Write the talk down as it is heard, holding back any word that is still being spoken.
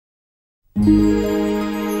با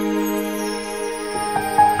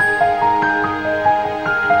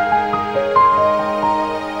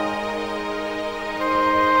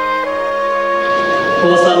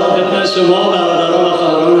سلام خدمت شما برادران و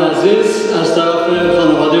خواهران عزیز، از طرف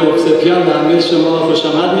خانواده هوسپیان به همه شما خوش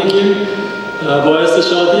آمد میگیم. باعث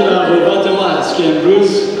شادی و قربت ما هست که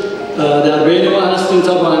امروز در بین ما هستیم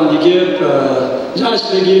تا با هم دیگه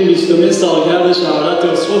جشن بگیریم بیستمین سالگرد شهادت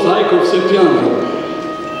هایک هوسپیان رو.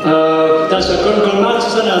 تشکر میکنم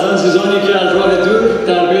مخصوصا از آن عزیزانی که از راه دور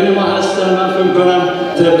در بین ما هستن. من فکر میکنم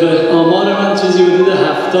طبق آمار من چیزی حدود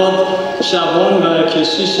 70 شبان و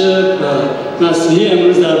کشیش مسیحی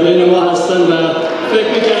امروز در بین ما هستن و فکر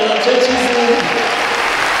میکردم چه چیزی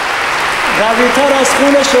قوی‌تر از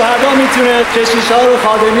خون شهدا میتونه کشیش‌ها رو،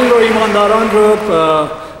 خادمین رو، ایمانداران رو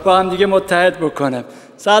با هم دیگه متحد بکنه.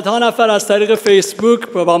 صدها نفر از طریق فیسبوک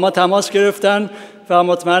با ما تماس گرفتن و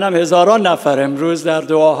مطمئنم هزاران نفر امروز در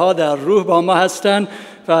دعاها در روح با ما هستن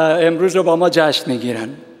و امروز رو با ما جشن میگیرن.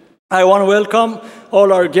 I want to welcome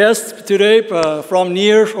all our guests today from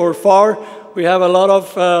near or far. We have a lot of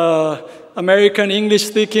American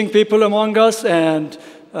English-speaking people among us, and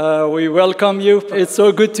we welcome you. It's so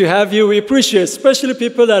good to have you. We appreciate, especially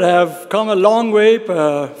people that have come a long way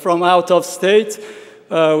from out of state.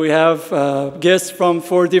 We have guests from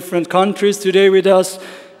 4 different countries today with us,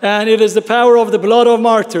 and it is the power of the blood of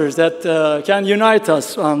martyrs that can unite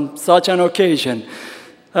us on such an occasion.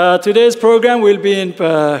 Today's program will be in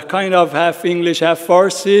kind of half English, half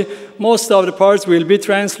Farsi. Most of the parts will be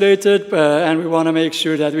translated, and we want to make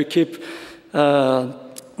sure that we keep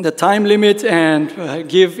the time limit and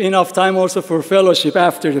give enough time also for fellowship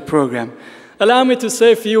after the program. Allow me to say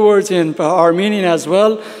a few words in Armenian as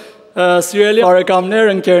well. Սիրելի բարեկամներ,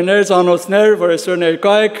 ընկերներ, ծանոթներ, որ այսօր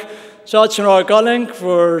ներկա եք, շատ շնորհակալ ենք,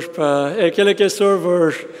 որ եկել եք այսօր,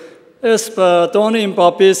 որ այս տոնը իմ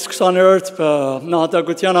պապիս 20-րդ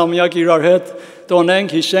նահատակության ամյակ իրար հետ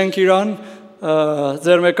տոնենք, հիշենք իրան,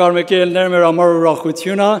 ձեր մեկ ելներ մեր համար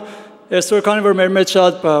ուրախություն է։ Այսօր քանի որ մեր մեջ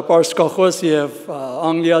շատ պարսկախոս եւ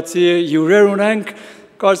անգլիացի հյուրեր ունենք,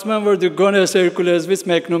 կարծում եմ, որ դուք գոնե այս երկու լեզվից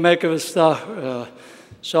մեկն ու մեկը վստահ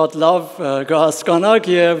շատ լավ կհասկանաք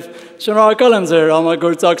եւ շնորհակալ եմ ձեր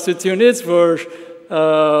համագործակցությունից, որ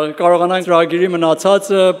կարողանանք ծրագիրի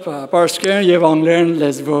մնացածը պարսկերեն եւ անգլերեն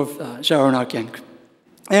լեզվով շարունակենք.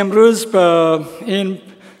 امروز این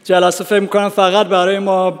جلسه فکر می‌کنم فقط برای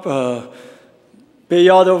ما به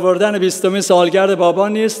یاد آوردن 20مین سالگرد بابا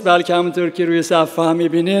نیست، بلکه همونطور که روی صفحه هم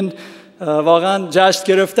می‌بینین واقعا جشن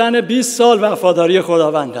گرفتن 20 سال وفاداری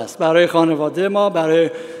خداوند است برای خانواده ما، برای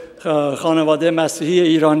خانواده مسیحی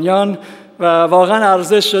ایرانیان و واقعا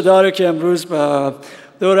ارزش داره که امروز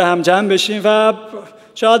دور هم جمع بشیم و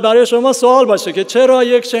شاید برای شما سوال باشه که چرا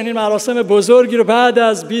یک چنین مراسم بزرگی رو بعد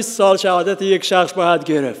از 20 سال شهادت یک شخص باید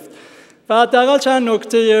گرفت. و حداقل چند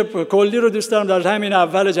نکته کلی رو دوست دارم در همین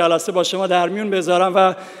اول جلسه با شما در میون بذارم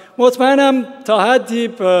و مطمئنم تا حدی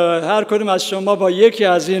هر کدوم از شما با یکی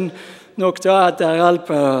از این نکته حداقل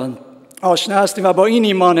آشنا هستیم و با این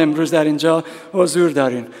ایمان امروز در اینجا حضور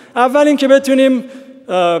دارین. اول اینکه بتونیم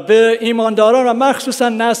به ایمانداران و مخصوصا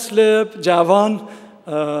نسل جوان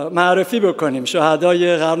معرفی بکنیم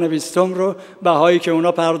شهدای قرن 20 رو، بهایی که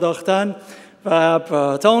اونا پرداختن و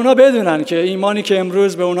تا اونا بدونن که ایمانی که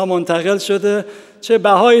امروز به اونا منتقل شده چه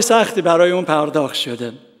بهای سختی برای اون پرداخت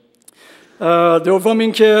شده. دوم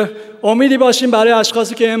اینکه امیدی باشیم برای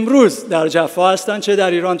اشخاصی که امروز در جفا هستن، چه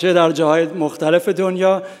در ایران چه در جاهای مختلف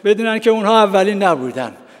دنیا، بدونن که اونها اولین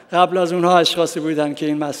نبودن، قبل از اونها اشخاصی بودن که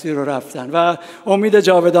این مسیر رو رفتن و امید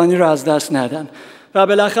جاودانی رو از دست ندن. و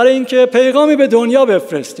بالاخره اینکه پیغامی به دنیا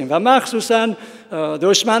بفرستیم و مخصوصا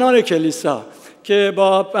دشمنان کلیسا که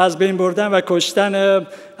با از بین بردن و کشتن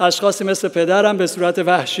اشخاصی مثل پدرم به صورت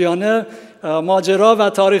وحشیانه ماجرا و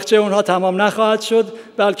تاریخچه اونها تمام نخواهد شد،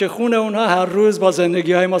 بلکه خون اونها هر روز با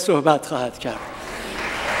زندگی های ما صحبت خواهد کرد.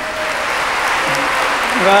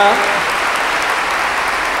 و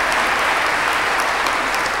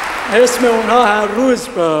اسم اونها هر روز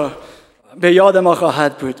به یاد ما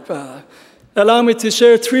خواهد بود. Allow me to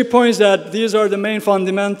share 3 points that these are the main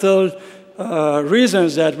fundamental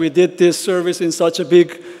reasons that we did this service in such a big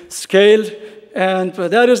scale. And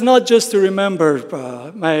that is not just to remember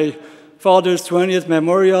my father's 20th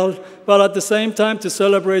memorial, but at the same time to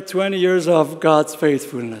celebrate 20 years of God's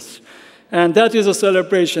faithfulness. And that is a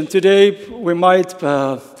celebration. Today we might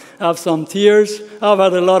have some tears. I've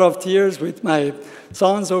had a lot of tears with my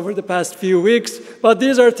sons over the past few weeks, but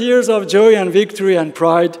these are tears of joy and victory and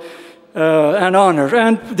pride and honor.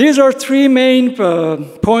 And these are 3 main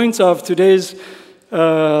points of today's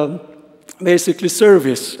basically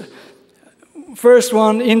service. First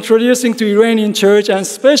one, introducing to Iranian church and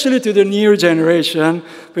especially to the new generation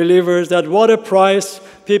believers that what a price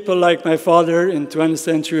people like my father in 20th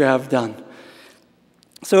century have done.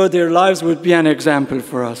 So their lives would be an example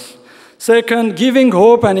for us. Second, giving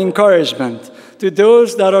hope and encouragement to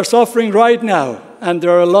those that are suffering right now. And there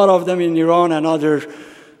are a lot of them in Iran and other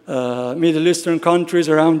Middle Eastern countries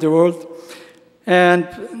around the world.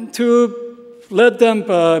 And to let them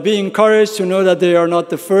be encouraged to know that they are not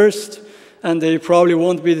the first and they probably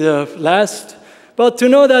won't be the last, but to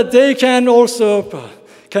know that they can also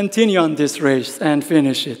continue on this race and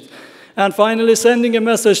finish it. And finally, sending a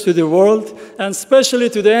message to the world, and especially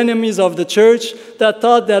to the enemies of the church that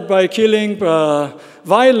thought that by killing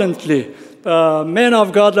violently men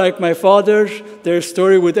of God like my father, their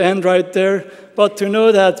story would end right there, but to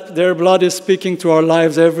know that their blood is speaking to our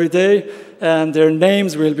lives every day, and their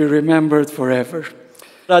names will be remembered forever.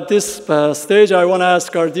 At this stage, I want to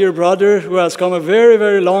ask our dear brother, who has come a very,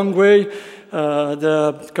 very long way,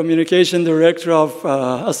 the communication director of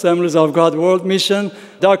Assemblies of God World Mission,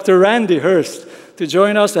 Dr. Randy Hurst, to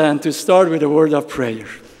join us and to start with a word of prayer.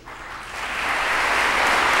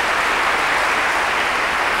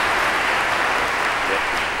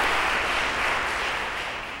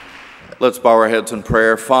 Let's bow our heads in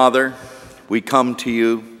prayer. Father, we come to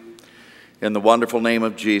you in the wonderful name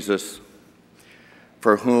of Jesus,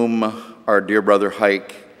 for whom our dear brother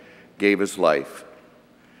Haik gave his life.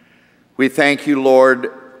 We thank you,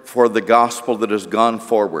 Lord, for the gospel that has gone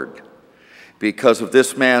forward because of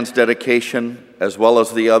this man's dedication, as well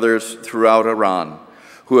as the others throughout Iran,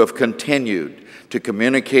 who have continued to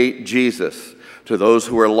communicate Jesus to those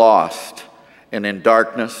who are lost and in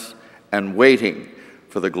darkness and waiting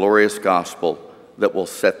for the glorious gospel that will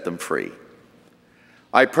set them free.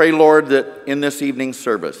 I pray, Lord, that in this evening's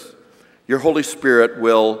service, your Holy Spirit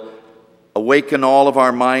will awaken all of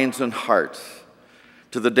our minds and hearts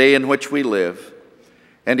to the day in which we live,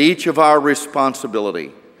 and each of our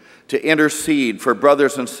responsibility to intercede for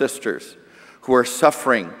brothers and sisters who are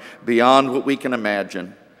suffering beyond what we can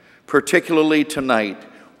imagine. Particularly tonight,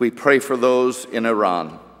 we pray for those in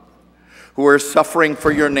Iran who are suffering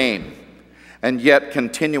for your name and yet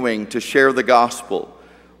continuing to share the gospel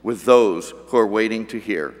with those who are waiting to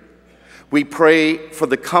hear. We pray for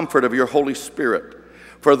the comfort of your Holy Spirit,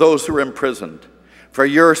 for those who are imprisoned, for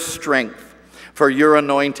your strength, for your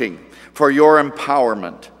anointing, for your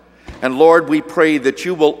empowerment. And Lord, we pray that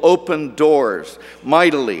you will open doors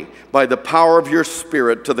mightily by the power of your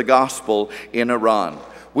Spirit to the gospel in Iran.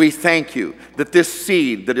 We thank you that this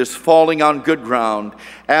seed that is falling on good ground,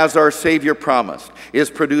 as our Savior promised, is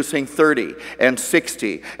producing 30 and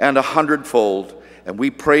 60 and 100-fold. And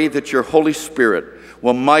we pray that your Holy Spirit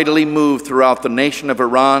will mightily move throughout the nation of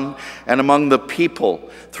Iran and among the people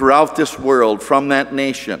throughout this world from that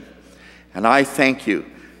nation. And I thank you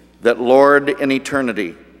that, Lord, in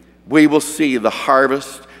eternity, we will see the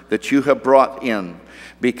harvest that you have brought in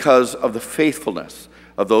because of the faithfulness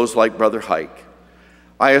of those like Brother Haik.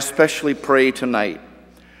 I especially pray tonight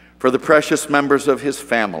for the precious members of his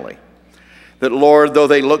family, that, Lord, though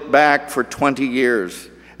they look back for 20 years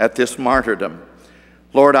at this martyrdom,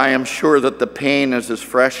 Lord, I am sure that the pain is as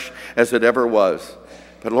fresh as it ever was.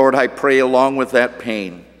 But Lord, I pray along with that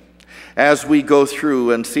pain, as we go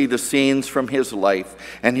through and see the scenes from his life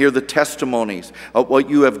and hear the testimonies of what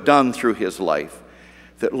you have done through his life,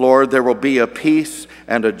 that, Lord, there will be a peace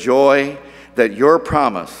and a joy, that your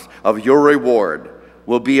promise of your reward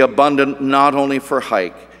will be abundant not only for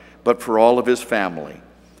Haik, but for all of his family.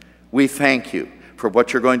 We thank you for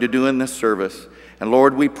what you're going to do in this service. And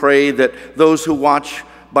Lord, we pray that those who watch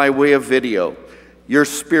by way of video, your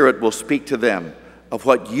Spirit will speak to them of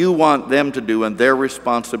what you want them to do and their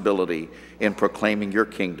responsibility in proclaiming your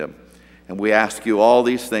kingdom. And we ask you all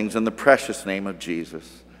these things in the precious name of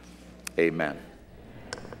Jesus. Amen.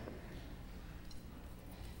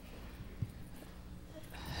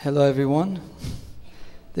 Hello, everyone.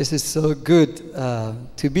 This is so good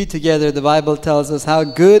to be together. The Bible tells us how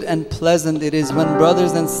good and pleasant it is when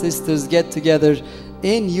brothers and sisters get together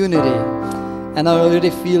in unity. And I already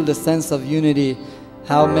feel the sense of unity,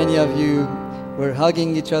 how many of you were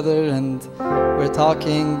hugging each other and were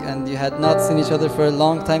talking and you had not seen each other for a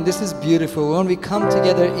long time. This is beautiful. When we come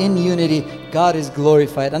together in unity, God is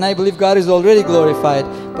glorified. And I believe God is already glorified.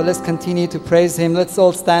 But let's continue to praise him. Let's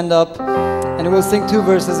all stand up. And we'll sing 2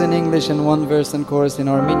 verses in English and 1 verse and chorus in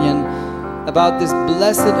Armenian about this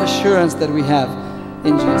blessed assurance that we have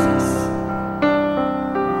in Jesus.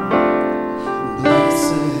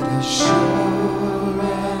 Blessed assurance,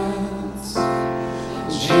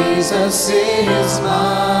 Jesus is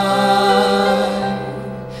mine.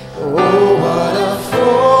 Oh, what a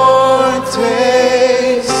foretaste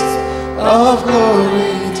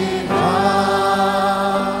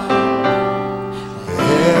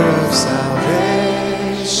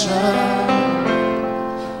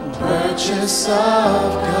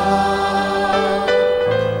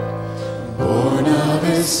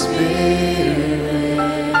Spirit,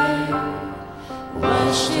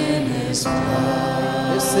 washed in His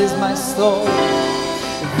blood. This is my story.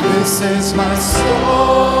 This is my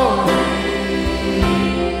story.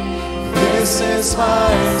 This is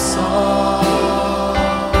my song,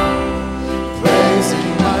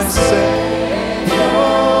 praising my Savior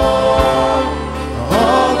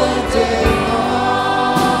all the day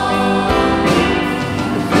long.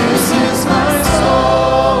 This is my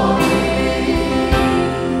story.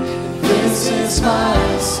 This is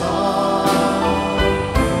my song,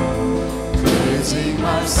 praising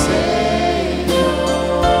my Savior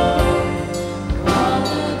all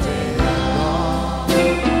the day long.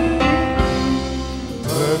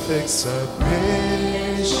 Perfect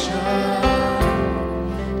submission,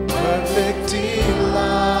 perfect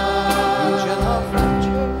delight,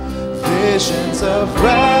 visions of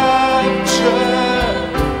rapture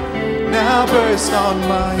now burst on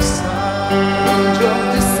my sight.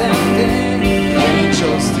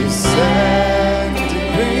 Angels descending,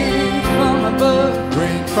 Bring from above,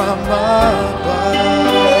 bring from above,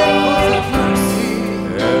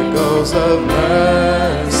 echoes of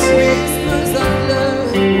mercy, whispers of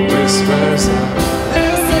love. whispers of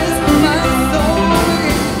This is my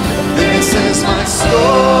story. This is my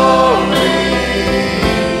story.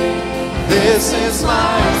 This is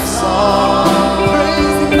my song,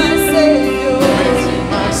 Praising my Savior. praising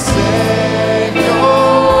my Savior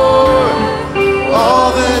all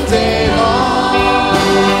the day long.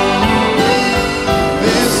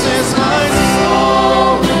 This is my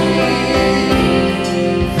story.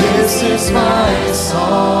 This is my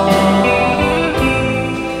song,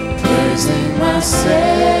 praising my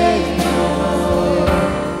Savior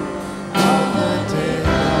all the day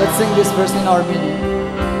long. Let's sing this verse in Armenian.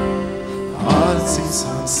 Անցիս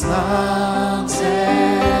հանցնացեմ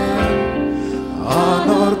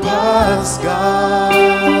անոր բազգած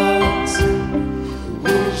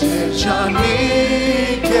ուժեր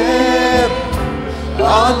չանիկ եմ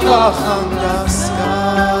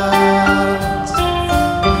անվախանգասկած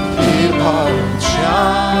իր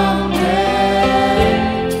բարության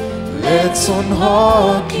լեցուն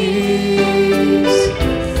հոգիս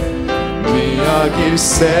միակ իր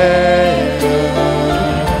սերը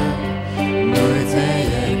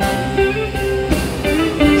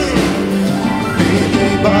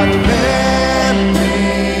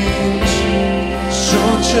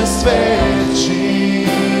Sveći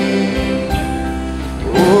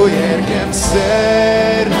ujerkem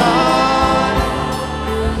serhan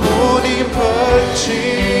unim prči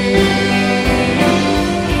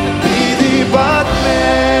vidi bat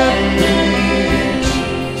menić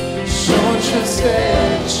sunče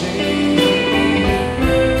sveći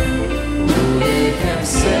ujerkem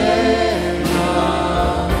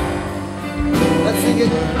serhan. Let's sing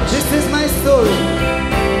it. This is my story.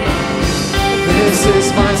 This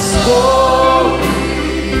is my story.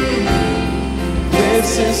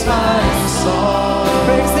 This is my song,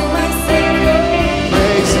 Praising my Savior.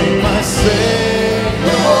 praising my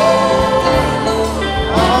Savior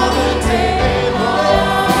all the day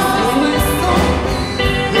long. My story.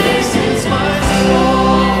 This is my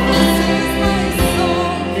song. This is my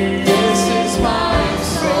song. This is my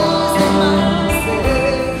song, Praising my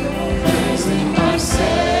Savior. praising my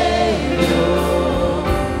Savior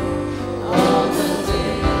all the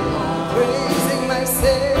day long. Praising my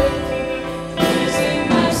Savior. Praising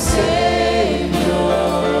my Savior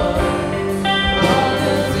all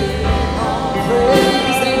the day long.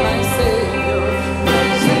 Praising my Savior.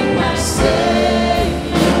 Praising my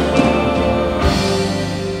Savior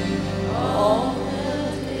all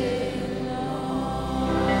the day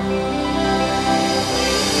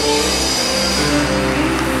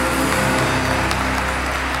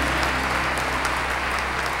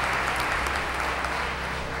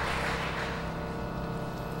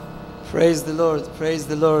Praise the Lord, praise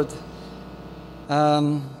the Lord.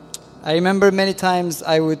 I remember many times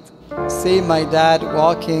I would see my dad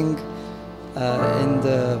walking in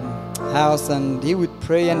the house, and he would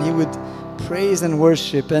pray and he would praise and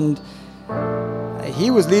worship. And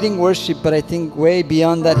he was leading worship, but I think way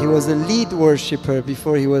beyond that, he was a lead worshiper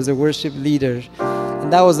before he was a worship leader.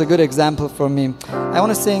 And that was a good example for me. I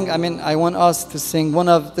want us to sing one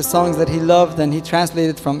of the songs that he loved, and he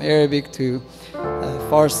translated from Arabic to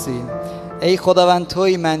Farsi. ای خداوند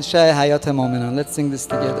توی منشأ حیات مؤمنان. Let's sing this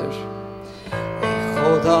together. ای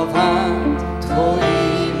خداوند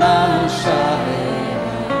توی منشأ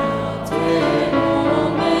حیات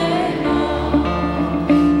مؤمنان.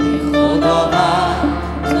 ای خداوند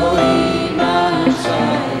توی منشأ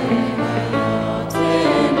حیات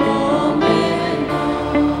مؤمنان.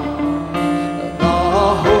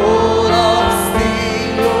 راه و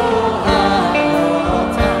راستی و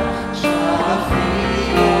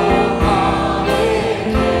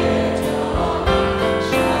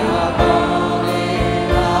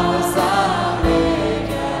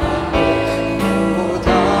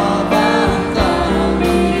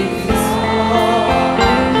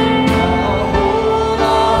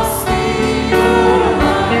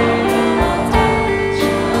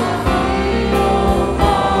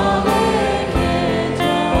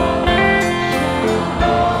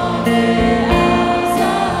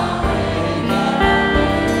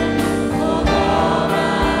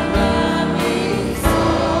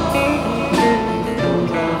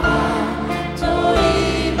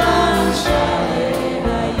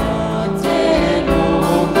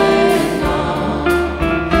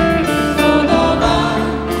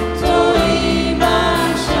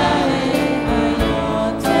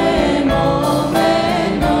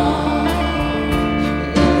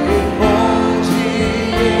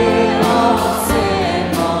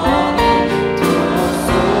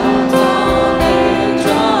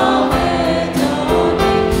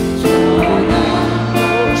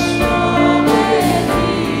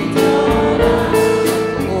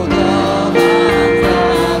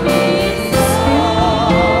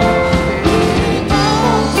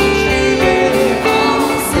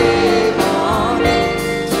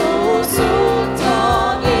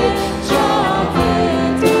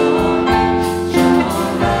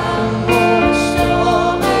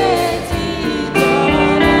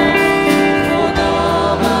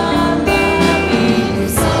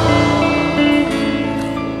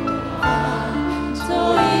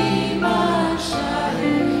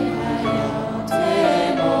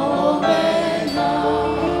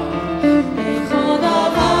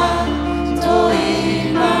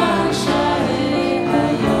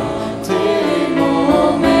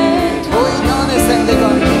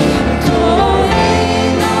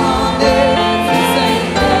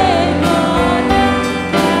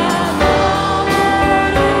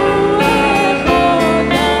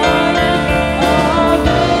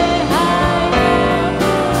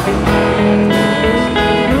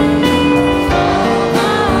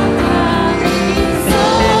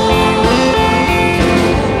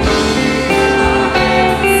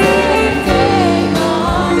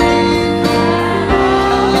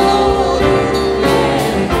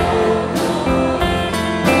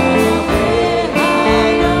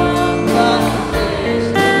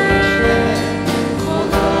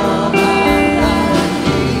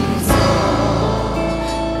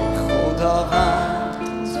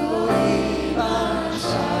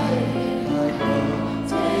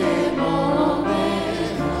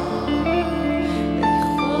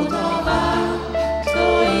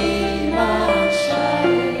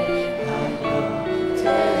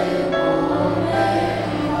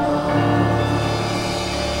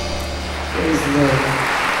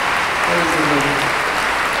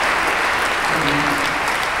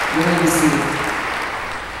You may be seated.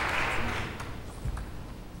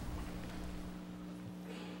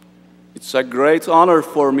 It's a great honor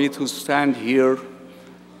for me to stand here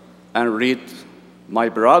and read my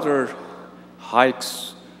brother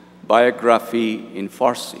Haik's biography in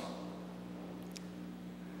Farsi.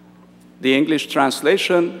 The English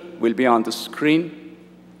translation will be on the screen.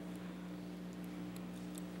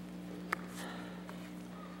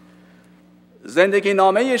 زندگی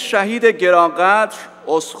نامه شهید گرانقدر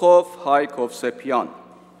اسقف هایک هوسپیان.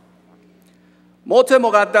 موت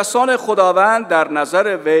مقدسان خداوند در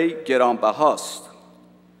نظر وی گرانبهاست.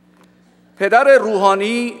 پدر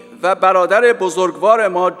روحانی و برادر بزرگوار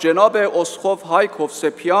ما جناب اسقف هایک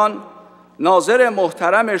هوسپیان، ناظر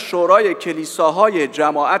محترم شورای کلیساهای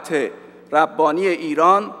جماعت ربانی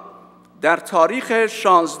ایران، در تاریخ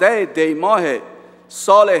 16 دی ماه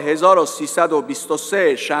سال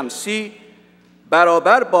 1323 شمسی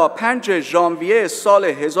برابر با 5 ژانویه سال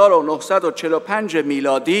 1945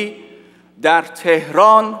 میلادی در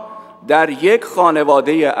تهران در یک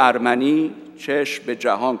خانواده ارمنی چشم به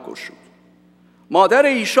جهان گشود. مادر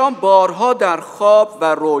ایشان بارها در خواب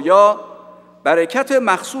و رویا برکت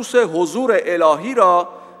مخصوص حضور الهی را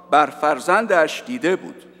بر فرزندش دیده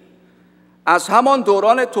بود. از همان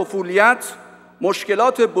دوران طفولیت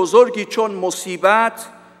مشکلات بزرگی چون مصیبت،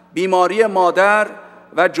 بیماری مادر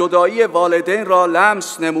و جدایی والدین را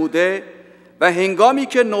لمس نموده و هنگامی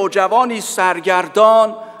که نوجوانی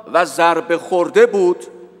سرگردان و ضربه خورده بود،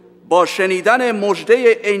 با شنیدن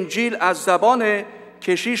مژده انجیل از زبان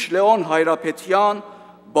کشیش لئون هایراپتیان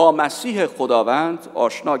با مسیح خداوند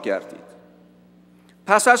آشنا گردید.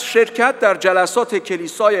 پس از شرکت در جلسات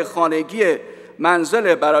کلیسای خانگی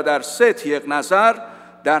منزل برادر تیغ نظر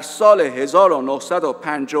در سال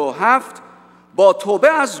 1957 با توبه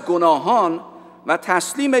از گناهان و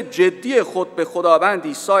تسلیم جدی خود به خداوند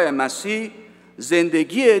عیسی مسیح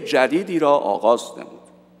زندگی جدیدی را آغاز نمود.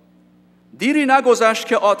 دیری نگذشت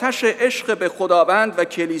که آتش عشق به خداوند و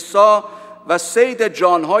کلیسا و صید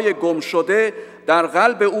جانهای گم شده در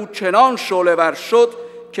قلب او چنان شعله‌ور شد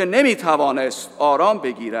که نمیتوانست آرام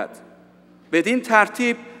بگیرد. بدین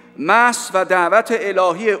ترتیب مس و دعوت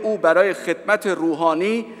الهی او برای خدمت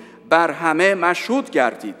روحانی بر همه مشهود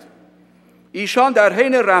گردید. ایشان در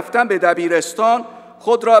حین رفتن به دبیرستان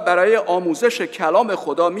خود را برای آموزش کلام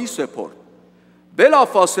خدا می سپرد.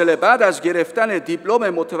 بلافاصله بعد از گرفتن دیپلم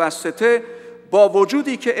متوسطه، با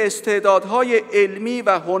وجودی که استعدادهای علمی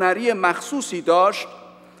و هنری مخصوصی داشت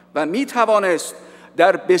و می توانست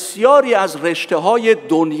در بسیاری از رشته‌های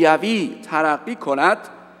دنیوی ترقی کند،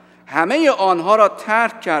 همه آنها را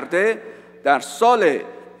ترک کرده در سال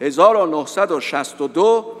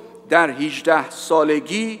 1962 در 18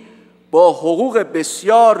 سالگی با حقوق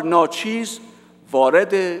بسیار ناچیز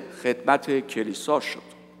وارد خدمت کلیسا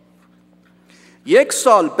شد. 1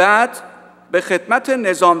 سال بعد به خدمت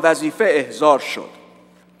نظام وظیفه احضار شد.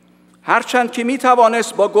 هرچند که می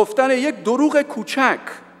توانست با گفتن یک دروغ کوچک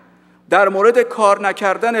در مورد کار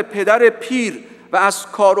نکردن پدر پیر و از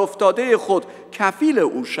کار افتاده خود کفیل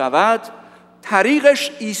او شود،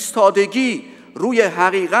 طریقش ایستادگی روی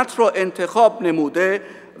حقیقت را انتخاب نموده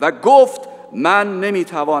و گفت من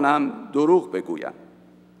نمیتوانم دروغ بگویم.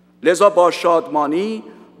 لذا با شادمانی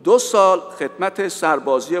 2 سال خدمت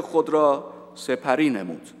سربازی خود را سپری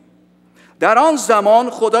نمود. در آن زمان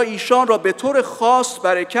خدا ایشان را به طور خاص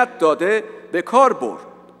برکت داده به کار برد.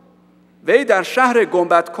 وی در شهر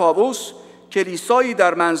گنبد کاووس کلیسایی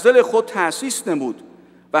در منزل خود تأسیس نمود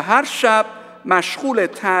و هر شب مشغول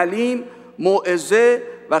تعلیم، موعظه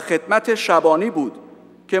و خدمت شبانی بود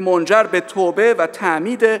که منجر به توبه و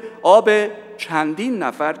تعمید آب چندین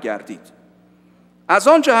نفر گردید. از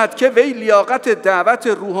آن جهت که وی لیاقت دعوت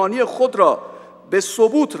روحانی خود را به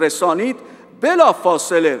ثبوت رسانید،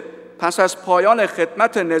 بلافاصله پس از پایان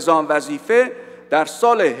خدمت نظام وظیفه در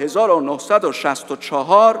سال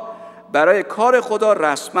 1964 برای کار خدا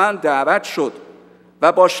رسما دعوت شد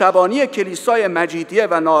و با شبانی کلیسای مجیدیه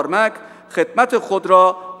و نارمک خدمت خود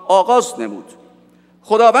را آغاز نمود.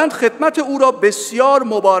 خداوند خدمت او را بسیار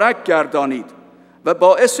مبارک گردانید و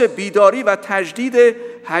باعث بیداری و تجدید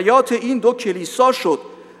حیات این 2 کلیسا شد،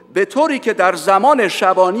 به طوری که در زمان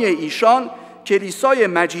شبانی ایشان کلیسای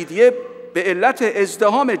مجیدیه به علت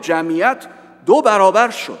ازدحام جمعیت 2 برابر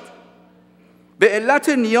شد. به علت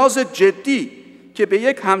نیاز جدی که به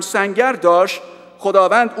یک همسنگر داشت،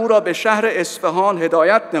 خداوند او را به شهر اصفهان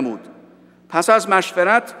هدایت نمود. پس از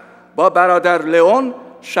مشورت با برادر لئون،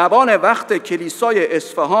 شبان وقت کلیسای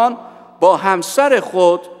اصفهان با همسر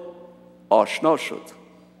خود آشنا شد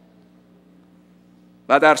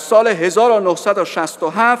و در سال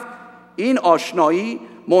 1967 این آشنایی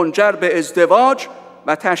منجر به ازدواج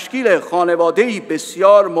و تشکیل خانواده‌ای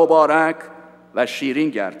بسیار مبارک و شیرین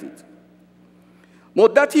گردید.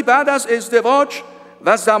 مدتی بعد از ازدواج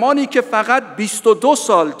و زمانی که فقط 22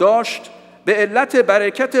 سال داشت، به علت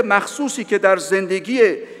برکت مخصوصی که در زندگی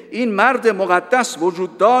این مرد مقدس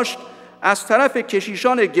وجود داشت، از طرف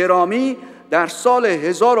کشیشان گرامی در سال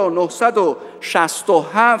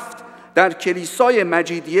 1967 در کلیسای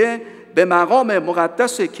مجیدیه به مقام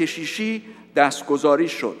مقدس کشیشی دستگذاری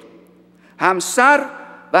شد. همسر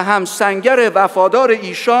و همسنگر وفادار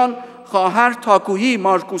ایشان، خواهر تاکوهی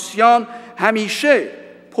مارکوسیان، همیشه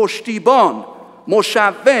پشتیبان،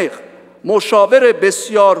 مشوق، مشاور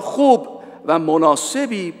بسیار خوب و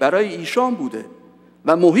مناسبی برای ایشان بوده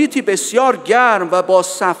و محیطی بسیار گرم و با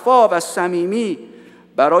صفا و صمیمی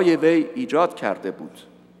برای وی ایجاد کرده بود.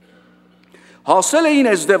 حاصل این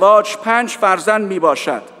ازدواج 5 فرزند می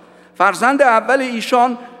باشد. فرزند اول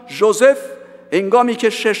ایشان ژوزف هنگامی که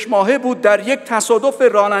 6 ماهه بود در یک تصادف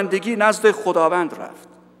رانندگی نزد خداوند رفت.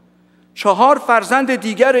 4 فرزند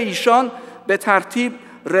دیگر ایشان به ترتیب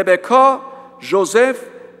ربکا، ژوزف،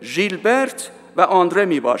 ژیلبرت و آندره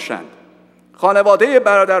می باشند. خانواده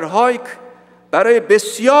برادر هایک برای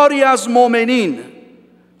بسیاری از مؤمنین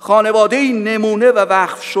خانواده نمونه و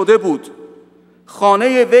وقف شده بود.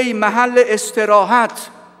 خانه وی محل استراحت،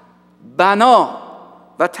 بنا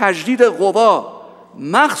و تجدید قوا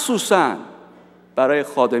مخصوصاً برای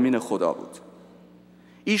خادمین خدا بود.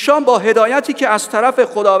 ایشان با هدایتی که از طرف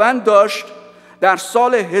خداوند داشت در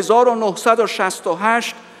سال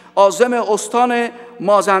 1968 عازم استان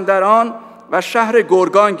مازندران و شهر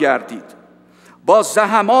گرگان گردید. با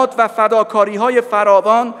زحمات و فداکاری‌های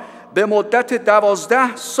فراوان به مدت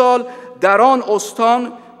 12 سال در آن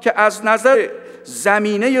استان که از نظر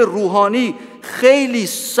زمینه روحانی خیلی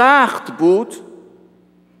سخت بود،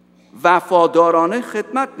 وفادارانه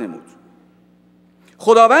خدمت نمود.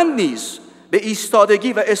 خداوند نیز به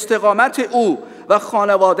ایستادگی و استقامت او و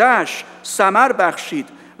خانواده‌اش ثمر بخشید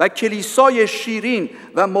و کلیسای شیرین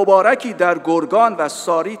و مبارکی در گرگان و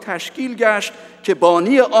ساری تشکیل گشت که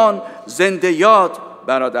بانی آن زنده یاد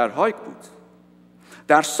برادر هایک بود.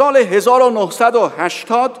 در سال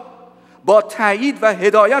 1980 با تایید و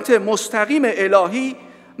هدایت مستقیم الهی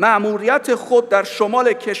مأموریت خود در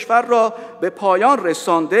شمال کشور را به پایان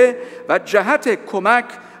رسانده و جهت کمک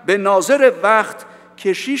به ناظر وقت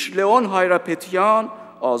کشیش لئون هایراپتیان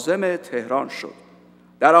عازم تهران شد.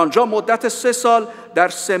 در آنجا مدت 3 سال در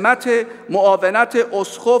سمت معاونت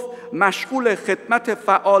اسقف مشغول خدمت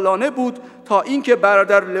فعالانه بود تا اینکه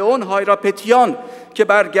برادر لئون هایراپتیان که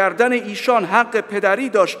بر گردن ایشان حق پدری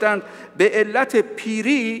داشتند به علت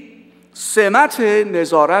پیری سمت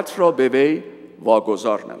نظارت را به وی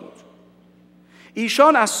واگذار نمود.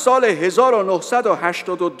 ایشان از سال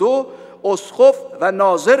 1982 اسقف و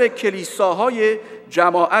ناظر کلیساهای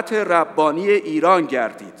جماعت ربانی ایران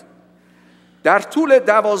گردید. در طول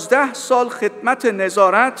 12 سال خدمت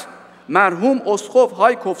نظارت مرحوم اسقف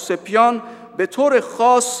هایک هوسپیان به طور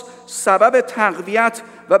خاص سبب تقویت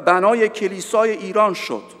و بنای کلیسای ایران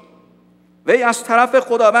شد. وی از طرف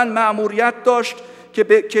خداوند مأموریت داشت که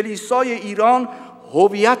به کلیسای ایران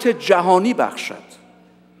هویت جهانی بخشد.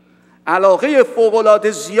 علاقه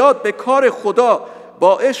فوق‌العاده زیاد به کار خدا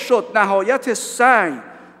باعث شد نهایت سعی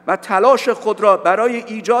و تلاش خود را برای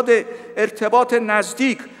ایجاد ارتباط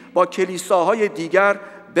نزدیک با کلیساهای دیگر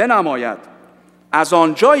بنماید. از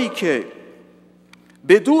آنجایی که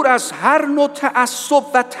به دور از هر نوع تعصب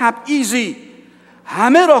و تبعیضی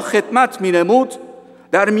همه را خدمت می‌نمود،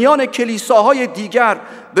 در میان کلیساهای دیگر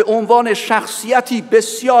به عنوان شخصیتی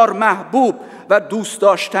بسیار محبوب و دوست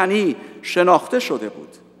داشتنی شناخته شده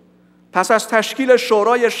بود. پس از تشکیل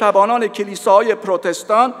شورای شبانان کلیساهای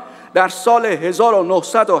پروتستان در سال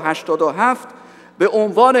 1987 به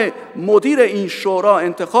عنوان مدیر این شورا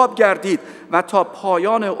انتخاب گردید و تا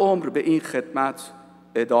پایان عمر به این خدمت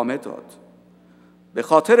ادامه داد. به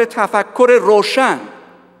خاطر تفکر روشن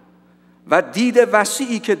و دید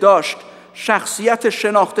وسیعی که داشت، شخصیت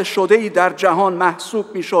شناخته شده‌ای در جهان محسوب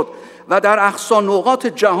می‌شد و در اقصا نقاط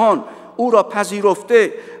جهان او را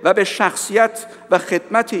پذیرفته و به شخصیت و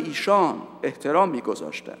خدمت ایشان احترام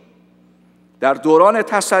می‌گذاشتند. در دوران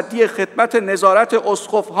تصدی خدمت نظارت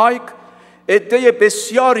اسقف هایک، عده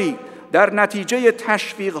بسیاری در نتیجه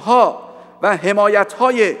تشویق‌ها و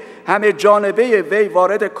حمایت‌های همه جانبه وی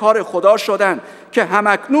وارد کار خدا شدند که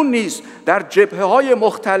همکنون نیز در جبهه‌های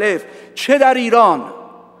مختلف چه در ایران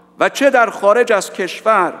و چه در خارج از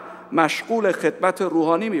کشور مشغول خدمت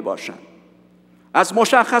روحانی میباشند. از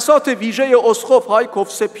مشخصات ویژه اسقف هایک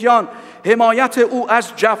هوسپیان حمایت او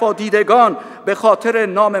از جفادیدگان به خاطر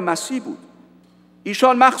نام مسیح بود.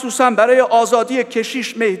 ایشان مخصوصاً برای آزادی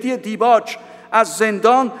کشیش مهدی دیباج از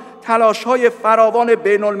زندان تلاش‌های فراوان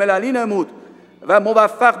بین المللی نمود و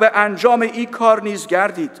موفق به انجام این کار نیز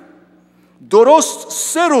گردید. درست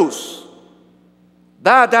 3 روز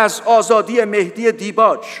بعد از آزادی مهدی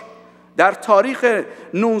دیباج در تاریخ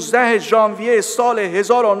 19 ژانویه سال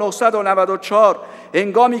 1994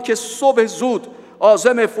 هنگامی که صبح زود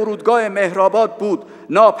عازم فرودگاه مهرآباد بود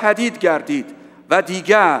ناپدید گردید و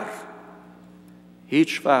دیگر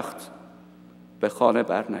هیچ وقت به خانه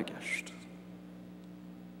برنگشت.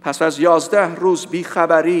 پس از 11 روز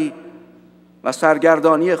بیخبری و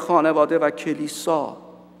سرگردانی خانواده و کلیسا،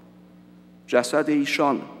 جسد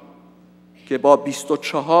ایشان که با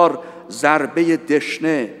 24 ضربه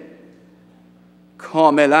دشنه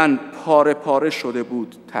کاملا پاره پاره شده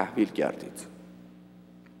بود تحویل گردید.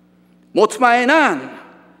 مطمئناً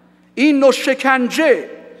این نوع شکنجه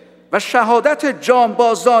و شهادت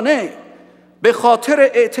جانبازانه به خاطر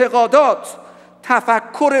اعتقادات،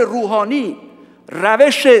 تفکر روحانی،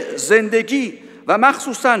 روش زندگی و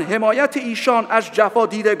مخصوصاً حمایت ایشان از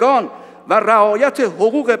جفادیدگان و رعایت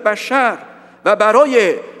حقوق بشر و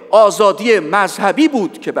برای آزادی مذهبی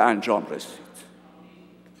بود که به انجام رسید.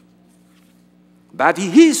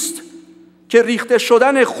 بدیهی است که ریخته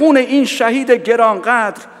شدن خون این شهید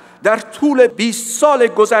گرانقدر در طول 20 سال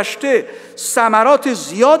گذشته ثمرات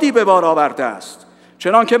زیادی به بار آورده است،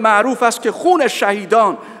 چنان که معروف است که خون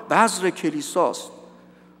شهیدان بذر کلیساست.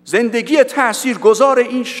 زندگی تأثیرگذار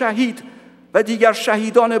این شهید و دیگر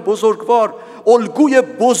شهیدان بزرگوار الگوی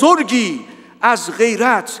بزرگی از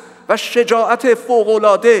غیرت و شجاعت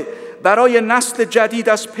فوق‌العاده برای نسل جدید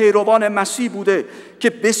از پیروان مسیح بوده که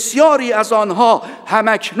بسیاری از آنها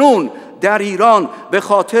همکنون در ایران به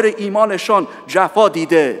خاطر ایمانشان جفا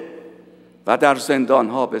دیده و در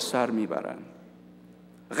زندانها به سر میبرند.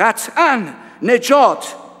 قطعاً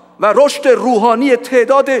نجات و رشد روحانی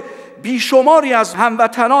تعداد بیشماری از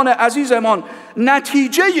هموطنان عزیزمان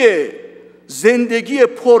نتیجه زندگی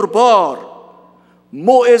پربار،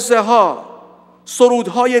 موعظه ها،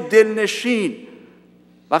 سرودهای دلنشین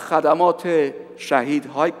و خدمات شهید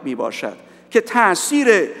هایک می باشد که تأثیر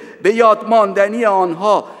به یاد ماندنی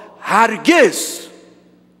آنها هرگز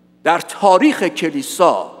در تاریخ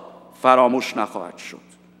کلیسا فراموش نخواهد شد.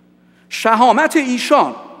 شهامت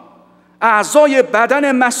ایشان اعضای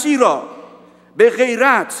بدن مسیح را به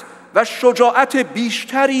غیرت و شجاعت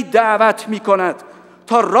بیشتری دعوت می کند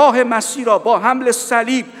تا راه مسیح را با حمل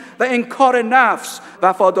صلیب و انکار نفس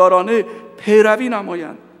وفادارانه پیروی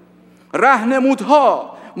نمایند.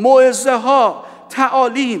 راهنمودها، موعظه‌ها،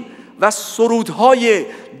 تعالیم و سرودهای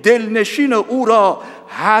دلنشین او را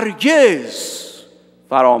هرگز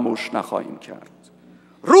فراموش نخواهیم کرد.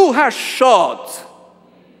 روحش شاد،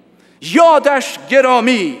 یادش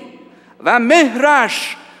گرامی و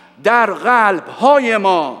مهرش در قلب‌های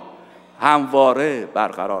ما همواره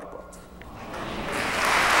برقرار باد.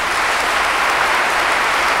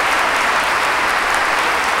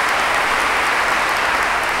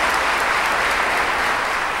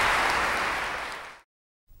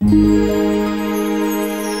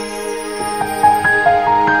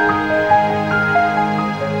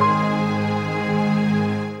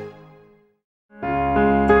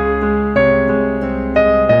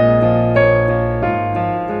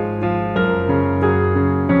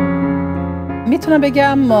 میتونم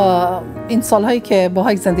بگم این سالهایی که با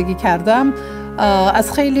هایک زندگی کردم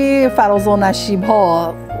از خیلی فراز و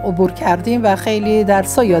نشیب‌ها عبور کردیم و خیلی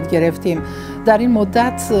درس‌ها یاد گرفتیم. در این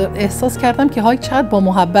مدت احساس کردم که هایک چقدر با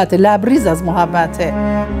محبت، لبریز از محبته.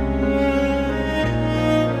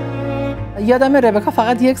 یادم ربکا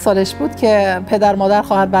فقط 1 سالش بود که پدر، مادر،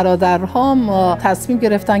 خواهر، برادرهام تصمیم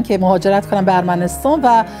گرفتن که مهاجرت کنم به ارمنستان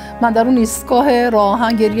و من در اون ایستگاه راه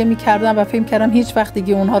آهن گریه می‌کردم و فکر کردم هیچ وقت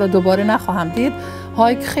دیگه اونها رو دوباره نخواهم دید.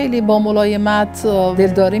 هایک خیلی با ملایمت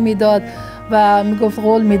دلداری میداد و میگفت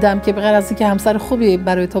قول میدم که بغیر از اینکه همسر خوبی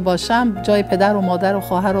برای تو باشم، جای پدر و مادر و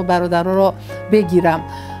خواهر و برادرها رو بگیرم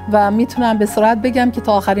و میتونم به سرعت بگم که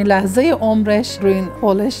تا آخرین لحظه عمرش روی این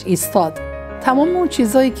قولش ایستاد. تمام اون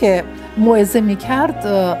چیزایی که موعظه میکرد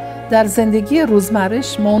در زندگی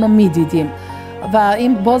روزمرش ما اونو میدیدیم و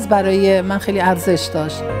این باز برای من خیلی ارزش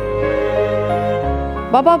داشت.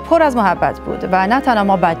 بابا پر از محبت بود و نه تنها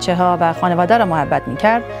ما بچه‌ها و خانواده رو محبت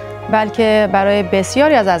میکرد، بلکه برای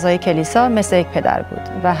بسیاری از اعضای کلیسا مثل یک پدر بود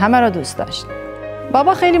و همه را دوست داشت.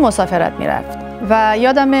 بابا خیلی مسافرت میرفت و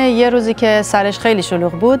یادم یه روزی که سرش خیلی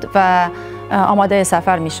شلوغ بود و آماده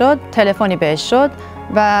سفر میشد، تلفنی بهش شد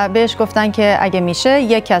و بهش گفتن که اگه میشه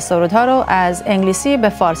یکی از سرودها رو از انگلیسی به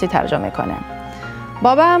فارسی ترجمه کنه.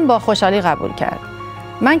 بابا هم با خوشحالی قبول کرد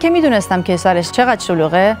من که میدونستم که سرش چقدر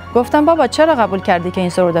شلوغه، گفتم بابا چرا قبول کردی که این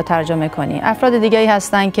سرود ترجمه کنی؟ افراد دیگه‌ای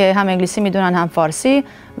هستن که هم انگلیسی میدونن هم فارسی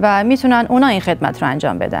و میتونن اونا این خدمت رو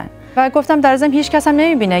انجام بدن. و گفتم در ضمن هیچ کس هم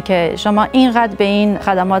نمیبینه که شما اینقدر به این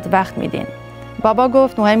خدمات وقت میدین. بابا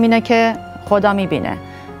گفت مهم اینه که خدا میبینه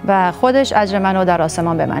و خودش اجر منو در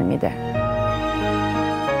آسمان به من میده.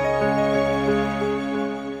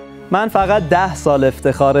 من فقط 10 سال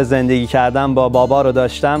افتخار زندگی کردم با بابا رو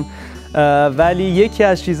داشتم، ولی یکی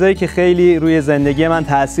از چیزایی که خیلی روی زندگی من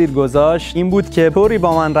تأثیر گذاشت این بود که طوری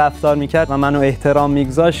با من رفتار میکرد و منو احترام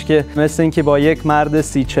میگذاشت که مثل اینکه با یک مرد 30-40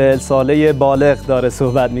 ساله بالغ داره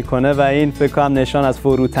صحبت میکنه و این فکر کنم نشان از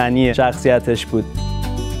فروتنی شخصیتش بود.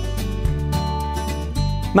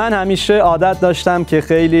 من همیشه عادت داشتم که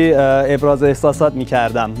خیلی ابراز احساسات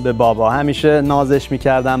میکردم به بابا، همیشه نازش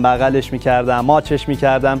میکردم، بغلش میکردم، ماچش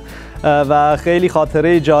میکردم و خیلی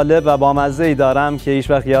خاطره جالب و بامزه‌ای دارم که هیچ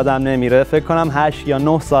وقت یادم نمیره. فکر کنم 8 یا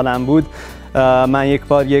 9 سالم بود، من یک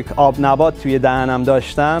بار یک آب نبات توی دهنم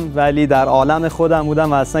داشتم ولی در عالم خودم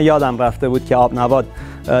بودم و اصلا یادم رفته بود که آب نبات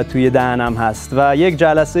توی دهنم هست و یک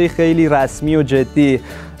جلسه خیلی رسمی و جدی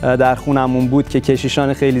در خونمون بود که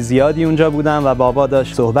کشیشان خیلی زیادی اونجا بودن و بابا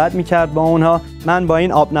داشت صحبت میکرد با اونها. من با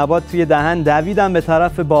این آب نبات توی دهن دویدم به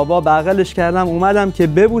طرف بابا، بغلش کردم، اومدم که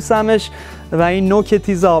ببوسمش و این نوک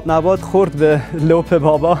تیز آب نبات خورد به لپ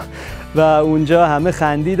بابا و اونجا همه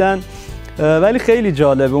خندیدن. ولی خیلی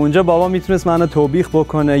جالبه، اونجا بابا میتونست منو توبیخ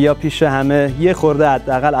بکنه یا پیش همه یه خورده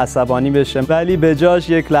حداقل عصبانی بشه، ولی به جاش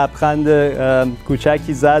یک لبخند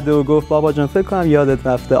کوچکی زد و گفت بابا جان فکر کنم یادت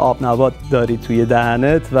رفته آب نبات داری توی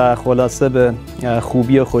دهنت و خلاصه به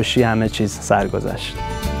خوبی و خوشی همه چیز سرگذشت.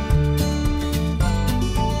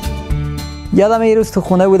 یادم یه روز تو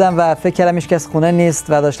خونه بودم و فکر کردم هیچ کس خونه نیست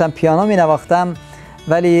و داشتم پیانو می نواختم،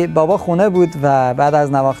 ولی بابا خونه بود و بعد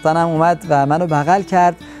از نواختنم اومد و منو بغل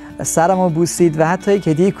کرد، سرمو بوسید و حتی یک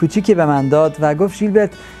هدیه کوچیکی به من داد و گفت ژیلبرت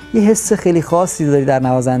یه حس خیلی خاصی داری در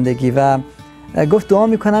نوازندگی و گفت دعا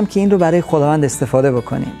میکنم که این رو برای خداوند استفاده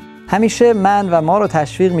بکنیم. همیشه من و ما رو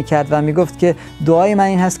تشویق میکرد و میگفت که دعای من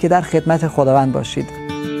این هست که در خدمت خداوند باشید.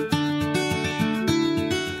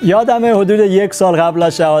 یادم حدود 1 سال قبل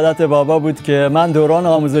از شهادت بابا بود که من دوران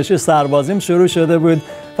آموزشی سربازیم شروع شده بود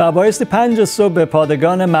و بایستی 5 صبح به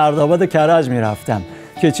پادگان مردآباد کرج میرفتم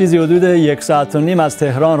که چیزی حدود 1.5 ساعت از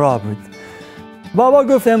تهران راه بود. بابا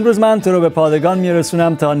گفت امروز من تو رو به پادگان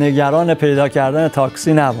میرسونم تا نگران پیدا کردن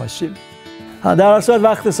تاکسی نباشیم. در صورت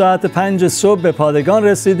وقت ساعت 5 صبح به پادگان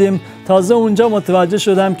رسیدیم. تازه اونجا متوجه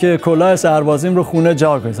شدم که کلاه سربازیم رو خونه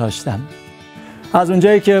جا گذاشتم. از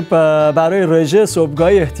اونجایی که برای رژه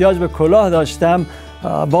صبحگاهی احتیاج به کلاه داشتم،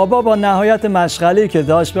 بابا با نهایت مشغله‌ای که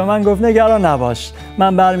داشت به من گفت نگران نباش،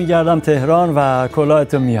 من برمیگردم تهران و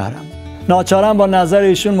کلاهتو میارم. ناچارم با نظر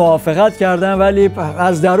ایشون موافقت کردم، ولی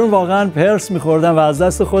از درون واقعا هرس می‌خوردم و از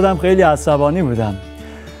دست خودم خیلی عصبانی بودم.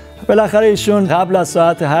 بالاخره ایشون قبل از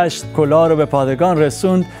ساعت 8 کلاه رو به پادگان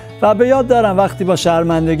رسوند و به یاد دارم وقتی با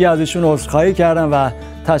شرمندگی از ایشون عذرخواهی کردم و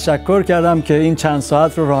تشکر کردم که این چند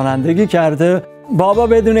ساعت رو رانندگی کرده. بابا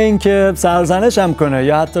بدون اینکه سرزنشم کنه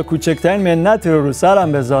یا حتی کوچکترین منتی رو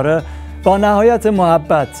سرم بذاره، با نهایت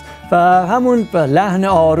محبت و همون لحن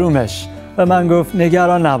آرومش و من گفت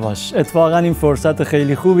نگران نباش. اتفاقا این فرصت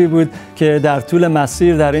خیلی خوبی بود که در طول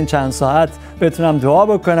مسیر در این چند ساعت بتونم دعا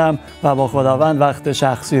بکنم و با خداوند وقت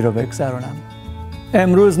شخصی رو بگذرونم.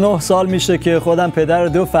 امروز 9 سال میشه که خودم پدر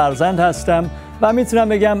 2 فرزند هستم و میتونم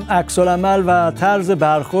بگم عکس‌العمل و طرز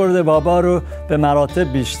برخورد بابا رو به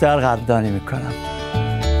مراتب بیشتر قدردانی میکنم.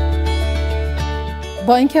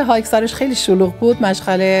 با اینکه هایک سرش خیلی شلوغ بود،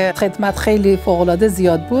 مشغله خدمت خیلی فوق‌العاده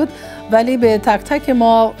زیاد بود، ولی به تک تک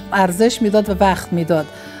ما ارزش میداد و وقت میداد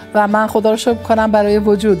و من خدا رو شکر کنم برای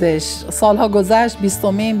وجودش. سالها گذشت،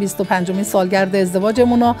 20مین 25مین سالگرد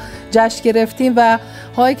ازدواجمون رو جشن گرفتیم و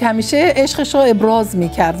هایک همیشه عشقش رو ابراز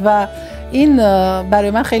میکرد و این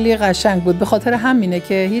برای من خیلی قشنگ بود. به خاطر همینه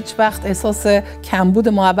که هیچ وقت احساس کمبود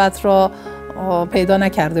محبت را پیدا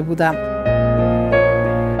نکرده بودم.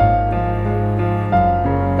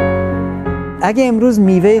 اگه امروز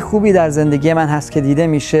میوه خوبی در زندگی من هست که دیده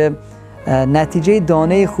میشه، نتیجه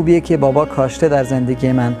دانه خوبیه که بابا کاشته در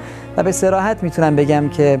زندگی من و به صراحت میتونم بگم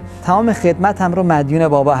که تمام خدمتم رو مدیون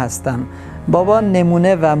بابا هستم. بابا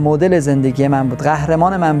نمونه و مدل زندگی من بود،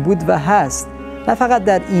 قهرمان من بود و هست، نه فقط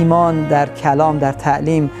در ایمان، در کلام، در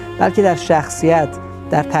تعلیم، بلکه در شخصیت،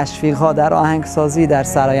 در تشویق‌ها، در آهنگسازی، در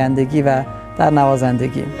سرایندگی و در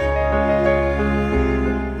نوازندگی.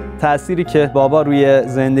 تأثیری که بابا روی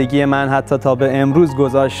زندگی من حتی تا به امروز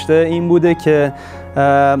گذاشته این بوده که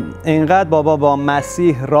اینقدر بابا با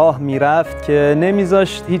مسیح راه میرفت که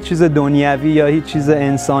نمیذاشت هیچ چیز دنیوی یا هیچ چیز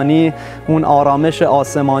انسانی اون آرامش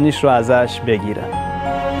آسمانیش رو ازش بگیره.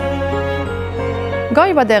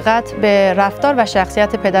 گاهی با دقت به رفتار و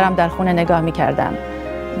شخصیت پدرم در خونه نگاه می‌کردم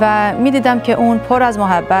و می‌دیدم که اون پر از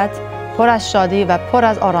محبت، پر از شادی و پر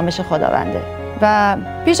از آرامش خداونده. و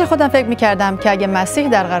پیش خودم فکر می‌کردم که اگه مسیح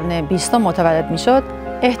در قرن 20 متولد می‌شد،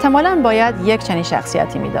 احتمالاً باید یک چنین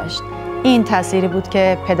شخصیتی می‌داشت. این تأثیری بود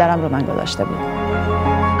که پدرم رو من گذاشته بود.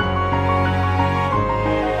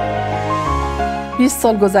 20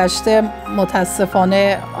 سال گذشته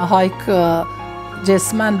متاسفانه هایک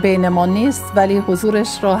جسماً بین ما نیست، ولی حضورش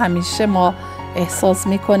رو همیشه ما احساس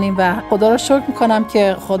می‌کنیم و خدا را شکر می‌کنم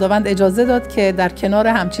که خداوند اجازه داد که در کنار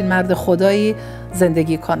همچین مرد خدایی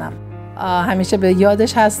زندگی کنم. همیشه به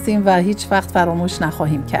یادش هستیم و هیچ وقت فراموش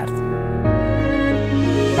نخواهیم کرد.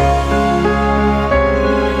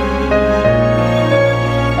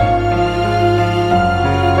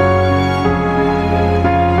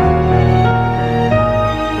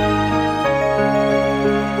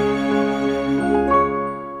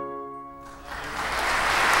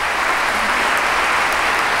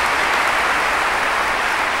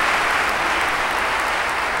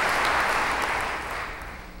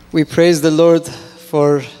 We praise the Lord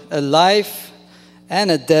for a life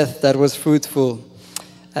and a death that was fruitful.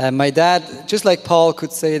 My dad, just like Paul,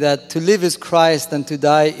 could say that to live is Christ and to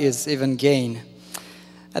die is even gain.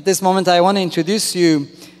 At this moment, I want to introduce you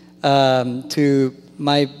to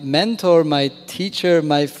my mentor, my teacher,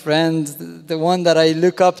 my friend, the one that I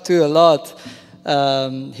look up to a lot.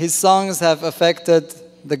 His songs have affected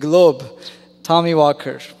the globe, Tommy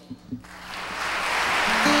Walker.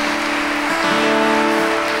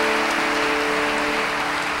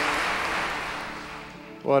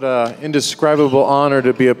 What an indescribable honor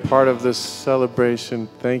to be a part of this celebration.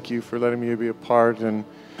 Thank you for letting me be a part. And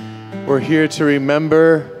we're here to remember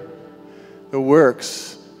the works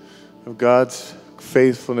of God's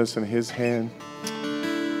faithfulness in His hand.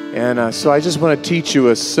 And so I just want to teach you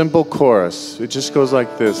a simple chorus. It just goes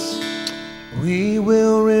like this. We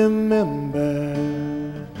will remember,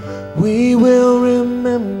 we will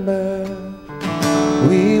remember,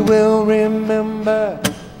 we will remember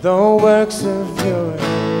the works of your hand.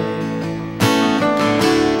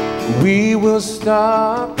 We will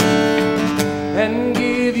stop and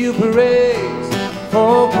give you praise,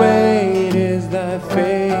 for great is thy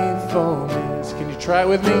faithfulness. Can you try it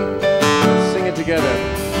with me? Sing it together.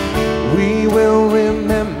 We will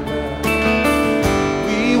remember,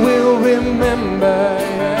 we will remember,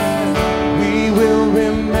 yes. We will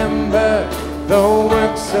remember the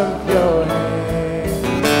works of your hand.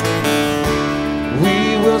 We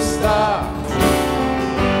will stop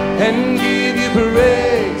and give you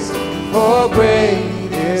praise, for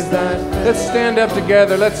great is thy. Let's stand up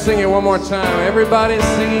together. Let's sing it one more time. Everybody's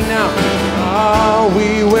singing now. Oh, we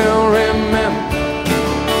will remember.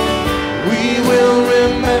 We will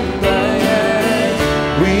remember. Yes.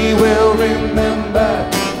 We will remember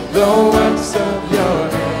the works of your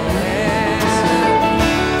hands.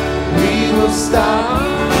 We will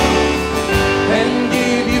stop and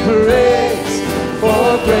give you praise, for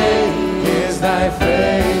great is thy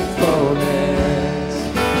faithfulness.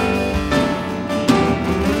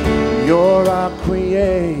 You're our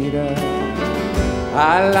creator,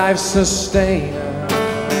 our life sustainer,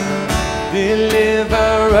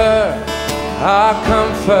 deliverer, our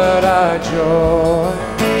comfort, our joy.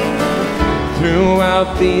 Throughout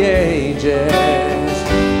the ages,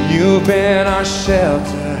 you've been our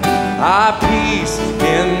shelter, our peace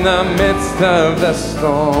in the midst of the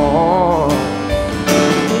storm.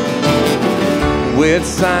 With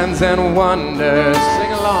signs and wonders,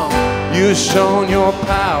 sing along, you've shown your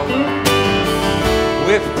power.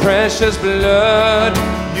 With precious blood,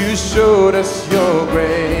 you showed us your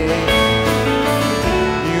grace.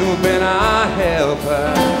 You've been our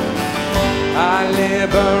helper, our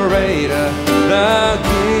liberator, the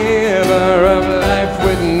giver of life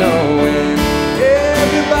with no end.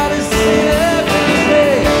 Everybody sing it,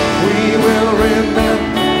 say, we will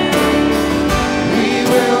remember, we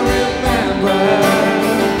will remember,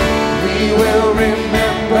 we will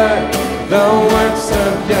remember the works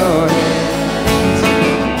of your hands.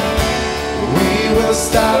 We will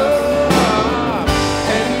stop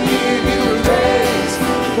and give you praise,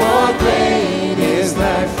 for great is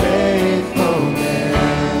thy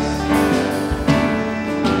faithfulness.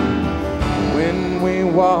 When we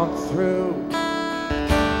walk through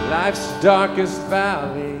life's darkest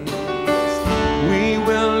valleys, we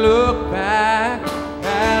will look back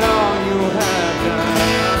at all you have done,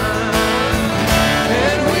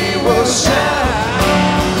 and we will shout,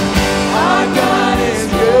 our God is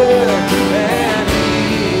good, and He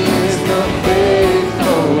is the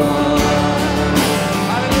faithful one.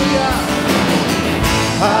 Hallelujah,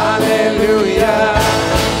 hallelujah,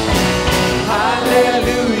 hallelujah.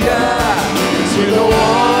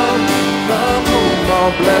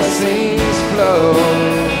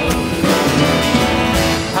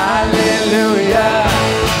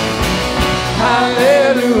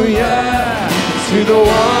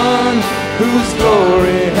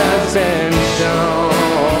 glory has been shown.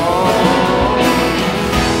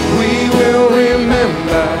 We will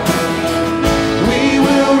remember, we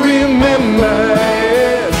will remember,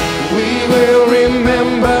 yes, we will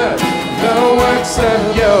remember the works of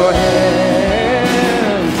your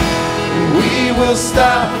hands. We will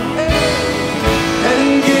stop and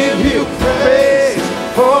give you praise,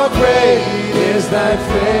 for great is thy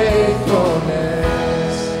faithfulness.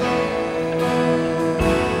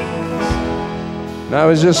 And I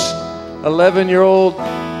was just 11-year-old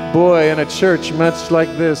boy in a church much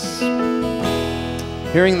like this,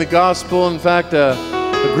 hearing the gospel. In fact, a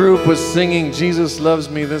group was singing Jesus Loves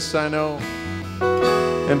Me, This I Know.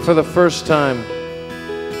 And for the first time,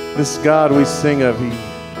 this God we sing of,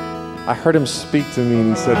 I heard him speak to me and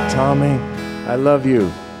he said, Tommy, I love you.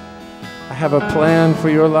 I have a plan for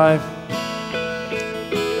your life.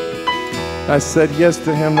 I said yes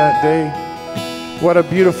to him that day. What a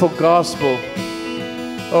beautiful gospel.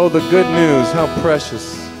 Oh, the good news, how precious.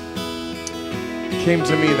 It came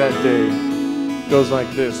to me that day. It goes like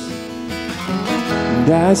this. And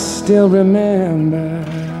I still remember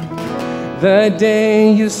the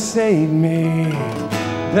day you saved me,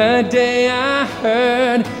 the day I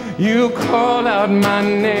heard you call out my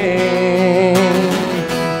name.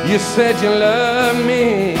 You said you loved me,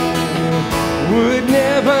 would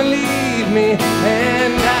never leave me,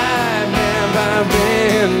 and I've never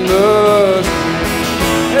been lost.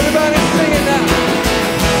 Everybody sing it now.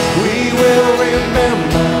 We will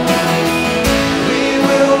remember, we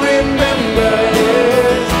will remember,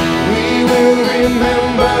 yes, we will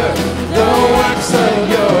remember the works of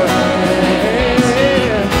your hands.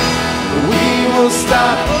 We will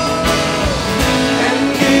stop and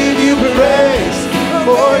give you praise,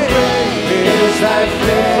 for great is thy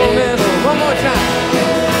faithfulness. One more time.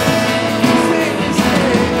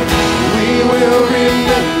 We will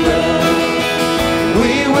remember,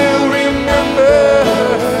 we will remember,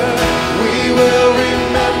 we will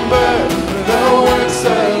remember the works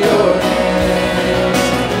of your hands.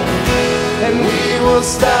 And we will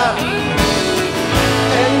stop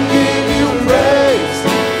and give you praise,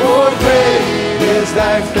 for great is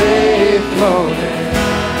thy faithfulness.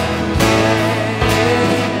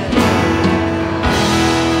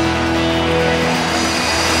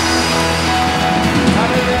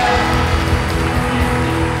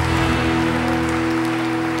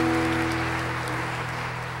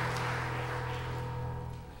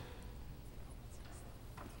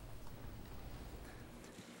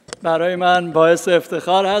 برای من باعث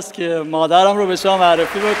افتخار هست که مادرم رو به شما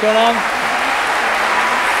معرفی بکنم.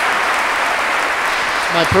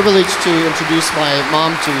 My privilege to introduce my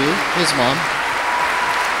mom to you, his mom.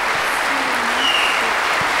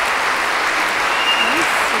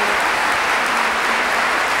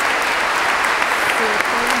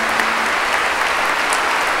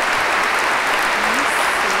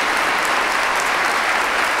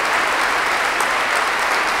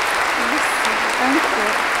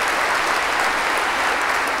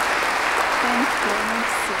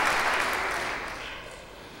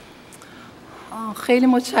 خیلی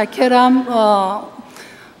متشکرم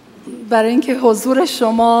برای اینکه حضور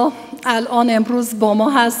شما الان امروز با ما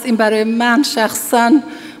هست. این برای من شخصاً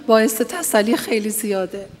باعث تسلی خیلی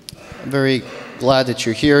زیاده. I'm very glad that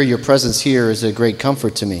you're here. Your presence here is a great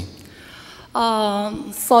comfort to me.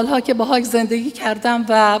 سالها که با هایک زندگی کردم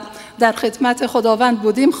و در خدمت خداوند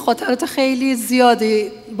بودیم، خاطرات خیلی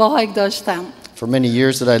زیادی با هایک داشتم. For many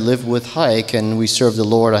years that I lived with Haik and we served the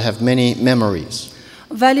Lord, I have many memories.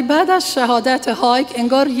 ولی بعد از شهادت هایک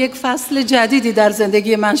انگار یک فصل جدیدی در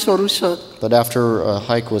زندگی من شروع شد. But after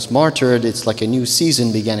Haik was martyred, it's like a new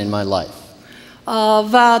season began in my life.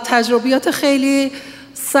 و تجربیات خیلی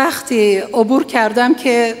سختی عبور کردم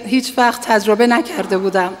که هیچ وقت تجربه نکرده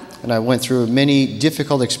بودم. And I went through many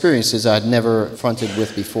difficult experiences I had never fronted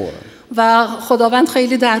with before. و خداوند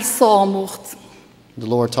خیلی درس آموخت. The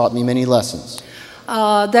Lord taught me many lessons.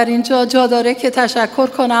 در اینجا جا داره که تشکر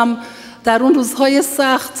کنم در اون روزهای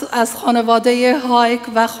سخت از خانواده هایک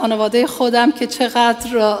و خانواده خودم که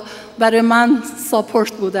چقدر برای من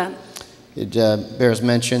ساپورت بودن. It bears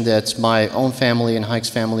mention that my own family and Haik's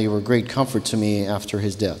family were great comfort to me after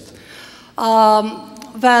his death.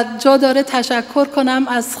 و جا داره تشکر کنم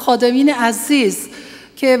از خادمین عزیز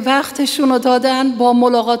که وقتشون رو دادن با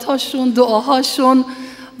ملاقاتاشون، دعاهاشون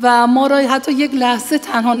و ما را حتی یک لحظه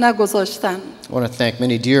تنها نگذاشتن. I want to thank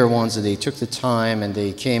many dear ones that they took the time and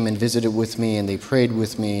they came and visited with me and they prayed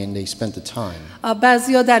with me and they spent the time.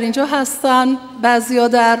 بعضیا در اینجا هستن، بعضیا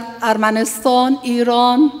در ارمنستان،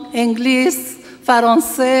 ایران، انگلیس،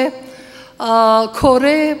 فرانسه،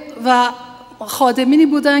 کره و خادمینی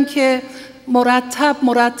بودن که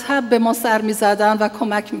مرتب به ما سر می‌زدن و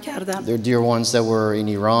کمک می‌کردن. They're dear ones that were in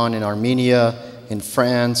Iran, in Armenia, in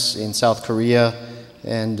France, in South Korea,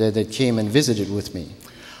 and that came and visited with me.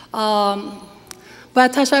 و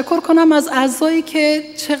تشکر کنم از اعضایی که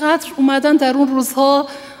چقدر اومدن در اون روزها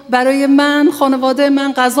برای من، خانواده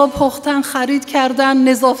من غذا پختن، خرید کردن،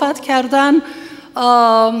 نظافت کردن.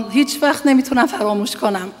 هیچ وقت نمیتونم فراموش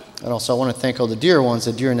کنم. And also I want to thank all the dear ones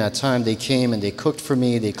that during that time they came and they cooked for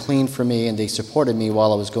me, they cleaned for me, and they supported me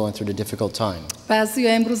while I was going through the difficult time.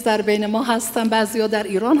 بعضیا امروز در بین ما هستن، بعضیا در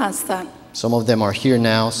ایران هستن. Some of them are here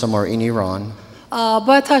now, some are in Iran.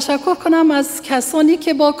 باید تشکر کنم از کسانی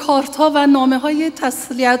که با کارت‌ها و نامه‌های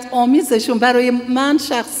تسلیت آمیزشون برای من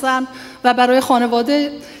شخصاً و برای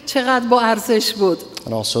خانواده چقدر با ارزش بود.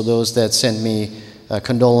 And also those that sent me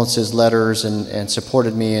condolences letters and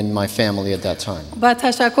supported me and my family at that time. باید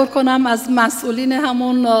تشکر کنم از مسئولین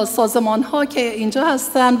همون سازمان‌ها که اینجا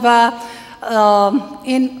هستن و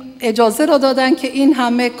این اجازه را دادن که این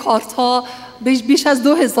همه کارت‌ها بیش از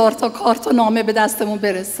 2000 تا کارت و نامه به دستمون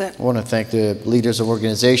برسه. I want to thank the leaders of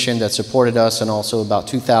organization that supported us and also about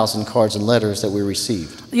 2000 cards and letters that we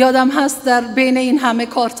received. یادم هست در بین این همه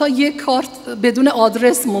کارت‌ها یک کارت بدون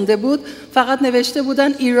آدرس مونده بود، فقط نوشته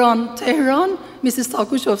بودن ایران، تهران، میسیس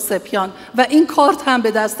تاکوش هوسپیان و این کارت هم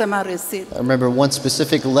به دست من رسید. I remember one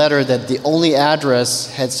specific letter that the only address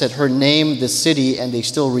had said her name, the city, and they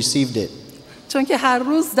still received it. چون که هر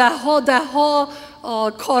روز ده ها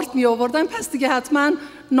کارت می آوردن، پس دیگه حتما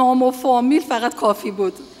نام و فامیل فقط کافی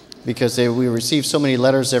بود. Because we received so many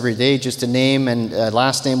letters every day, just a name and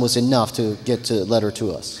last name was enough to get a letter to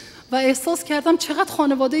us. و احساس کردم چقدر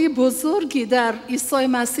خانواده بزرگی در عیسی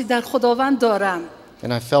مسیح در خداوند دارم.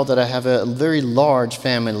 And I felt that I have a very large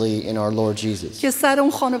family in our Lord Jesus. که سر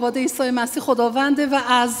اون خانواده عیسی مسیح خداونده و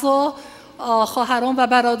اعضا خواهران و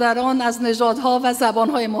برادران از نژادها و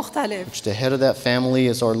زبانهای مختلف. Which the head of that family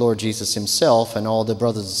is our Lord Jesus himself, and all the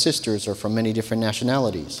brothers and sisters are from many different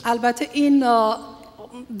nationalities. البته این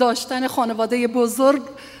داشتن خانواده بزرگ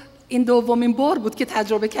این دومین بار بود که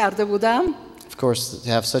تجربه کرده بودم. Of course, to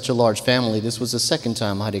have such a large family, this was the second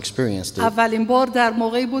time I'd experienced it. اولین بار در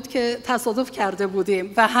موقعی بود که تصادف کرده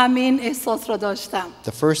بودیم و همین احساس را داشتم.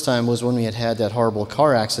 The first time was when we had that horrible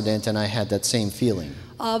car accident, and I had that same feeling.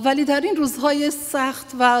 ولی در این روزهای سخت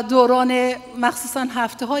و دوران مخصوصاً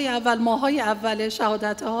هفته‌های اول، ماه‌های اول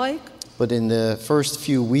شهادت هایک. But in the first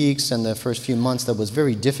few weeks and the first few months, that was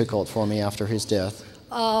very difficult for me after his death.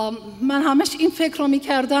 من همش این فکر رو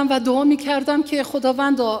می‌کردم و دعا می‌کردم که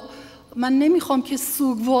خداوندا من نمی‌خوام که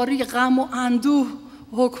سوگواری، غم و اندوه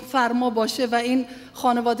حکم فرما باشه و این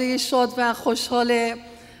خانواده شاد و خوشحال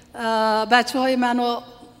بچه‌های منو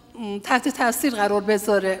تحت تاثیر قرار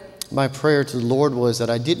بذاره. My prayer to the Lord was that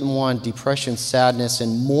I didn't want depression, sadness,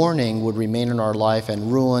 and mourning would remain in our life and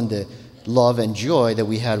ruin the love and joy that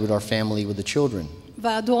we had with our family, with the children.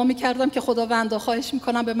 و دعا می‌کردم که خداوندا خواهش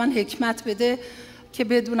می‌کنم به من حکمت بده که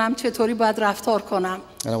بدونم چطوری باید رفتار کنم.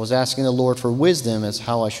 And I was asking the Lord for wisdom as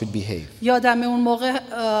how I should behave. یادم اون موقع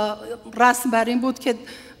رسم بر این بود که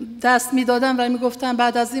دست می‌دادم و می‌گفتم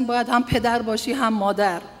بعد از این باید هم پدر باشی هم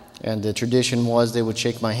مادر. And the tradition was they would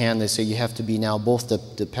shake my hand. They say you have to be now both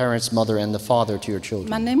the parents, mother, and the father to your children.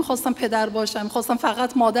 من نمی‌خواستم پدر باشم، می‌خواستم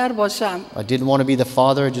فقط مادر باشم. I didn't want to be the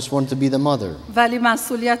father. I just wanted to be the mother. ولی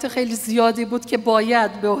مسئولیت خیلی زیادی بود که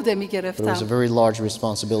باید به عهده But it was a می‌گرفتم. very large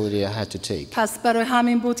responsibility I had to take. پس برای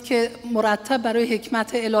همین بود که مرتب برای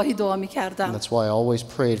حکمت الهی دعا And می‌کردم. that's why I always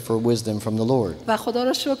prayed for wisdom from the Lord. و خدا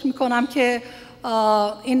را شکر می‌کنم که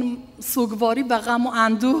این سوگواری و غم و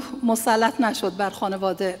اندوه مسلط نشد بر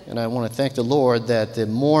خانواده. And I want to thank the Lord that the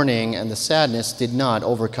mourning and the sadness did not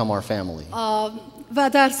overcome our family. و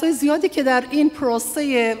درسای زیادی که در این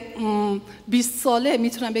پروسه 20 ساله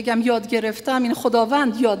میتونم بگم یاد گرفتم، این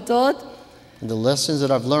خداوند یاد داد. And the lessons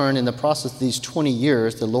that I've learned in the process of these 20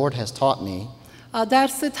 years, the Lord has taught me.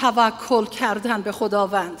 درس توکل کردن به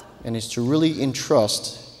خداوند. And it's to really entrust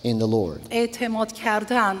in the Lord. اعتماد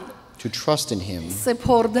کردن. To trust in Him.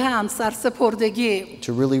 سپردن، سرسپردگی.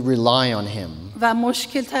 To really rely on Him. و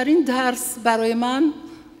مشکل ترین درس برای من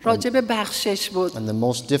راجع به بخشش بود. And the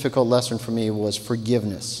most difficult lesson for me was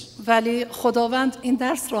forgiveness. ولی خداوند این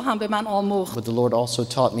درس رو هم به من آموخت. But the Lord also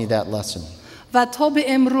taught me that lesson. و تا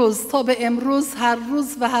به امروز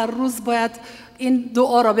هر روز باید این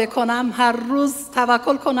دعا را بکنم، هر روز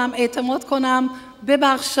توکل کنم، اعتماد کنم،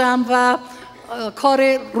 ببخشم و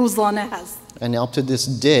کار روزانه هست. And up to this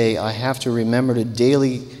day, I have to remember to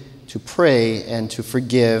daily to pray and to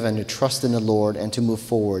forgive and to trust in the Lord and to move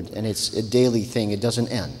forward. And it's a daily thing. It doesn't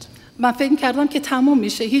end. من فکر کردم که تموم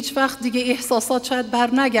میشه، هیچ وقت دیگه احساسات شاید بر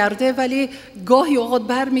نگرده، ولی گاهی اوقات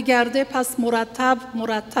بر میگرده، پس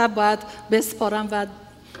مرتب باید بسپارم و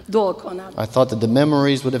دعا کنم. I thought that the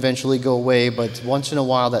memories would eventually go away, but once in a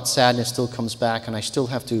while that sadness still comes back and I still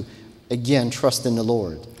have to again trust in the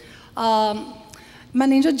Lord.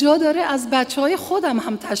 من اینجا جا داره از بچهای خودم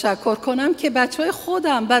هم تشکر کنم که بچهای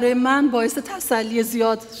خودم برای من باعث تسلی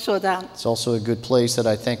زیاد شدن. It's also a good place that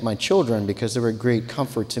I thank my children because they were a great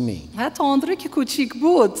comfort to me. حتی آندره که کوچیک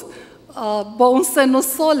بود با اون سن و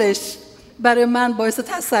سالش برای من باعث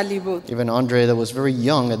تسلی بود. Even Andre that was very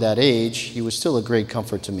young at that age, he was still a great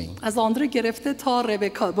comfort to me. از آندره گرفته تا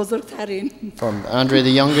ربکا بزرگترین. From Andre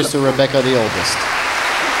the youngest to Rebecca the oldest.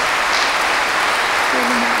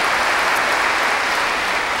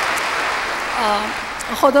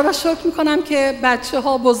 خدا را شکر میکنم که بچه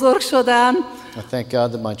ها بزرگ شدن. I thank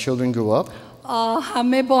God that my children grew up.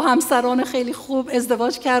 همه با همسران خیلی خوب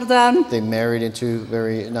ازدواج کردن. They married into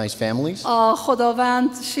very nice families. خداوند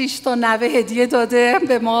 6 تا نوه هدیه داده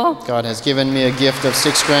به ما. God has given me a gift of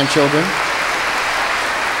 6 grandchildren.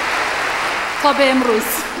 تا به امروز.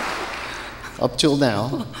 Up till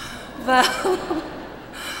now.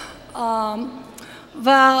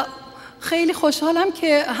 و خیلی خوشحالم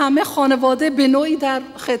که همه خانواده به نوعی در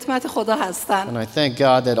خدمت خدا هستن. And I thank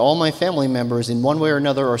God that all my family members in one way or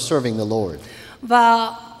another are serving the Lord. و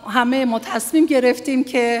همه ما تصمیم گرفتیم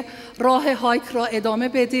که راه هایک را ادامه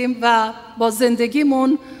بدیم و با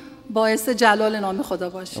زندگیمون باعث جلال نام خدا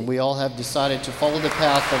باشیم. And we all have decided to follow the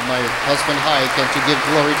path of my husband Haik and to give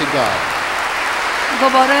glory to God.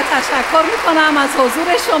 دوباره تشکر میکنم از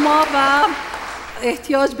حضور شما و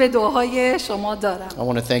احتیاج به دعاهای شما دارم.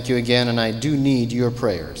 I want to thank you again and I do need your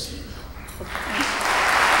prayers.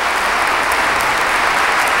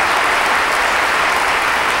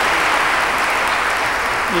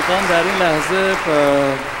 میخوام در این لحظه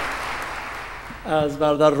از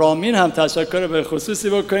برادر رامین هم تشکر به خصوصی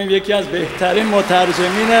بکنیم. یکی از بهترین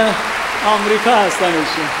مترجمین آمریکا هستن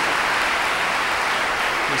ایشون.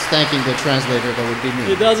 He's thanking the translator, that would be me.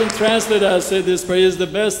 He doesn't translate, I say this, but he is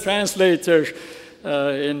the best translator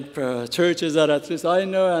in churches that at least I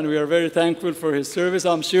know, and we are very thankful for his service.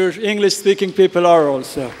 I'm sure English-speaking people are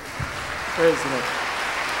also. Praise the Lord.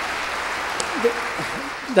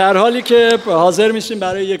 در حالی که حاضر میشیم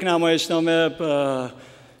برای یک نمایشنامه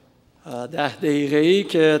 10 دقیقه‌ای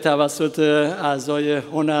که توسط اعضای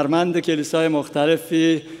هنرمند کلیسای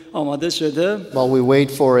مختلفی آماده شده. While we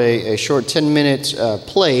wait for a short 10-minute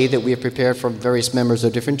play that we have prepared from various members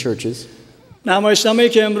of different churches. نمایشنامه‌ای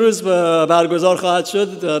که امروز برگزار خواهد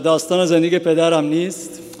شد داستان زندگی پدرم نیست.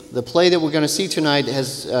 The play that we're going to see tonight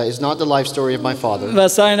is not the life story of my father. و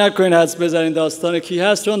سعی نکنید حدس بزنید داستان کی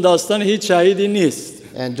هست، چون داستان هیچ شهیدی نیست.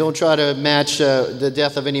 And don't try to match the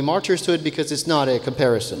death of any martyrs to it because it's not a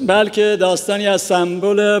comparison. بلکه داستانی از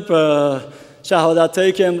سمبل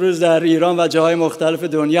شهادتایی که امروز در ایران و جاهای مختلف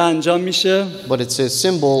دنیا انجام میشه. But it's a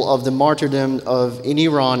symbol of the martyrdom in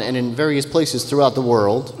Iran and in various places throughout the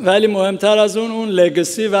world. ولی مهمتر از اون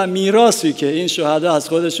لگسی و میراثی که این شهدا از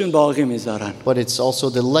خودشون باقی میذارن. But it's also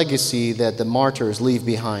the legacy that the martyrs leave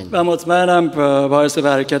behind. و مطمئنم باعث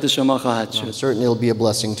برکت شما خواهد شد. Certainly it'll be a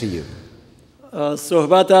blessing to you.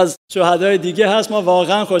 صحبت از شهدای دیگه هست. ما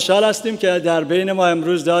واقعا خوشحال هستیم که در بین ما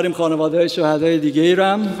امروز داریم خانواده‌های شهدای دیگه ای رو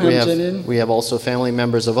هم همچنین. We have also family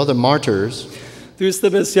members of other martyrs. دوست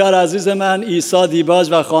بسیار عزیز من عیسی دیباج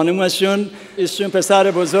و خانومشون، ایشون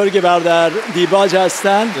پسر بزرگ برادر دیباج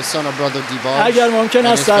هستن. The son of brother Divaj. اگر ممکن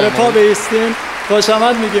است سر پا بایستین خوش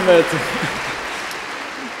آمد میگیم بهتون.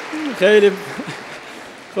 خیلی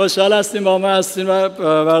خوشحال هستیم با ما هستیم و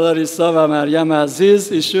برادر عیسی و مریم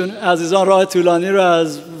عزیز. ایشون عزیزان راه طولانی رو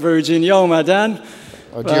از ویرجینیا اومدن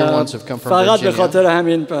فقط به خاطر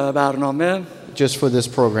همین برنامه. Just for this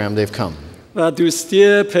program they've come. و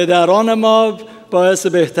دوستی پدران ما باعث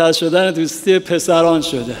بهتر شدن دوستی پسران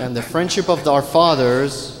شده. And the friendship of our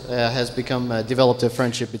fathers has become developed a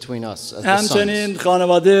friendship between us as the sons. همچنین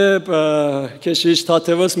خانواده کشیش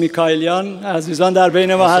تاتوس میکائیلیان عزیزان در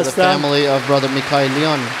بین ما هستند. The family of brother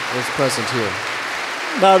Mikhailian is present here.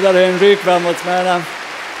 برادر هنریک و مطمئنم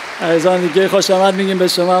عزیزان دیگه خوش آمد میگیم به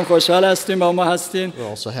شما، هم خوشحال هستیم با ما هستین.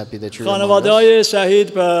 خانواده‌های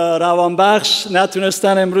شهید به روانبخش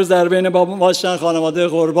نتونستن امروز در بین ما باشن. خانواده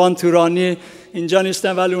قربان تورانی اینجا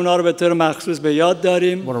نیستن ولی اونا رو به طور مخصوص به یاد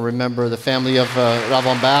داریم. Want to remember the family of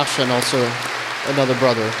Ravan Bakhsh and also another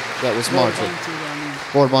brother that was martyred.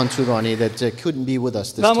 قربان تورانی that couldn't be with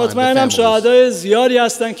us this و time. مطمئنم The families. شهدای زیادی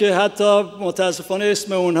هستن که حتی متاسفانه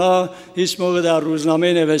اسم اونها هیچ موقع در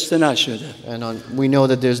روزنامه نوشته نشده. And we know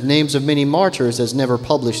that there's names of many martyrs that's never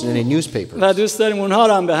published in any newspapers. و دوست داریم اونها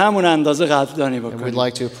رو هم به همون اندازه قدردانی And we'd بکنیم.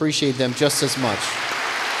 like to appreciate them just as much.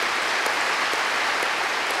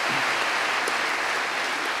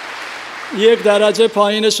 یک درجه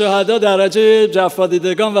پایین شهدا درجه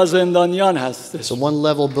جفادیدگان و زندانیان هست. So one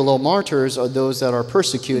level below martyrs are those that are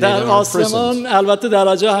persecuted در and are imprisoned. آسمان البته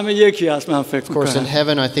درجه همه یکی هست من فکر Of course, in می‌کنم.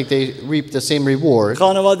 heaven, I think they reap the same reward.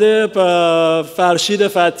 خانواده فرشید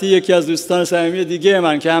فتی یکی از دوستان صمیمی دیگه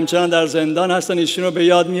من که همچنان در زندان هستن ایشون رو به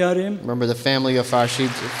یاد میاریم. Remember the family of Farshid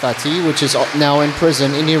Fatih, which is now in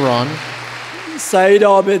prison in Iran. سعید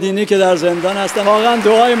آبدینی که در زندان هستن. واقعا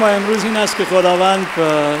دعای ما امروز این است که خداوند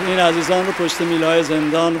این عزیزان رو پشت میله‌های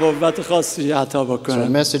زندان قوت خاصی عطا So the بکنه.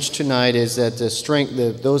 message tonight is that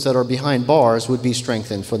those that are behind bars would be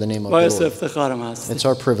strengthened for the name of the باعث Lord. افتخارم هست. It's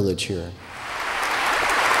our privilege here.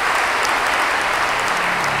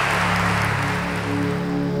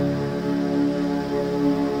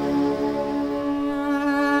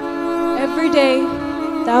 Every day,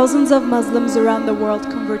 thousands of Muslims around the world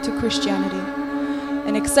convert to Christianity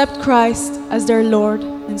and accept Christ as their Lord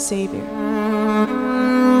and Savior.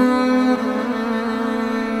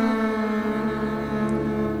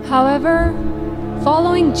 However,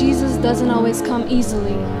 following Jesus doesn't always come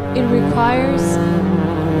easily. It requires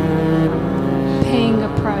paying a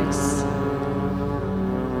price.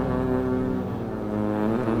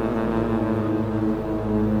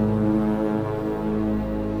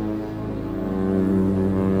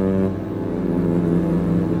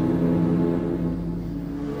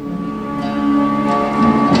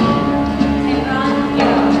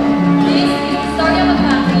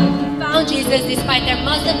 Jesus despite their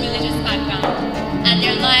Muslim religious background, and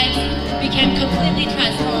their lives became completely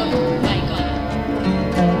transformed by God.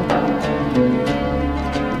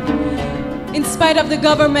 In spite of the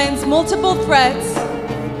government's multiple threats,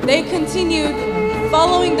 they continued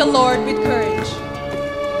following the Lord with courage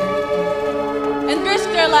and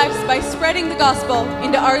risked their lives by spreading the gospel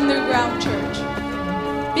in the underground church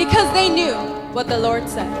because they knew what the Lord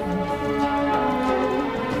said.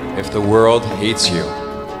 If the world hates you,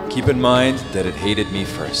 keep in mind that it hated me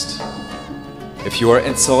first. If you are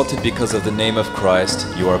insulted because of the name of Christ,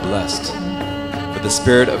 you are blessed. For the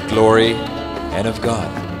Spirit of glory and of God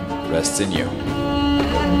rests in you.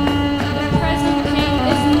 The present pain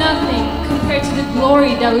is nothing compared to the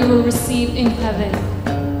glory that we will receive in heaven.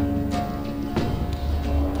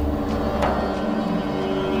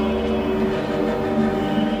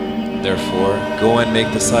 Therefore, go and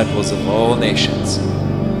make disciples of all nations,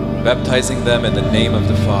 baptizing them in the name of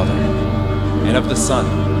the Father, and of the Son,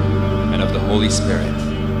 and of the Holy Spirit,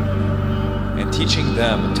 and teaching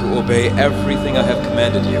them to obey everything I have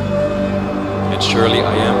commanded you. And surely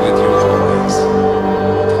I am with you always,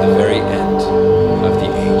 to the very end of the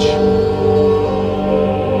age.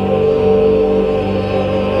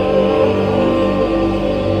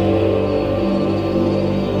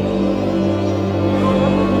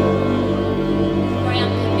 For I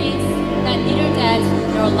am convinced that neither death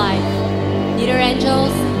nor life, neither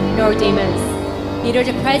angels nor demons, neither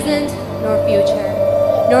the present nor future,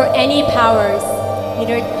 nor any powers,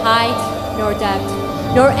 neither height nor depth,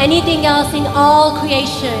 nor anything else in all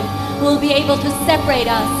creation will be able to separate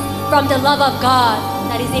us from the love of God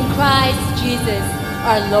that is in Christ Jesus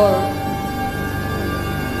our Lord.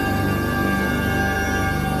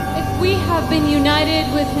 If we have been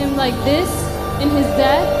united with him like this in his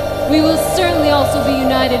death, we will certainly also be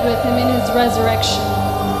united with him in his resurrection.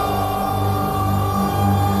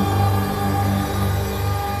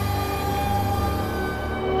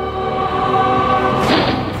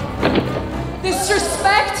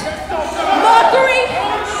 Disrespect, mockery,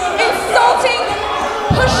 insulting,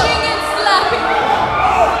 pushing and slapping.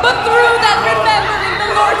 But through that remembering the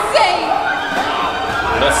Lord saying,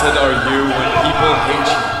 Blessed are you when people hate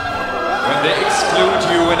you, when they exclude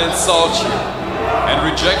you and insult you, and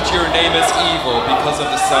reject your name as evil because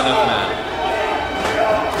of the Son of Man.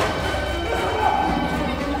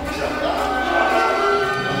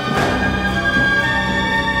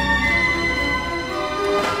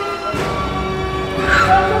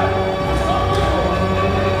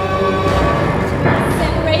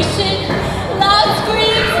 Separation, loud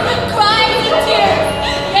screams, cries and tears,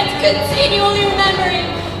 yet continually remembering,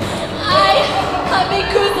 I have been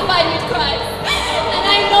crucified with Christ, and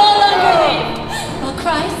I no longer live, but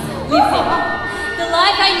Christ lives in me. The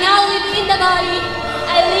life I now live in the body,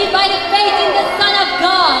 I live by the faith in the Son of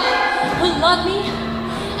God, who loved me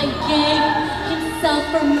and gave himself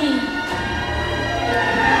for me.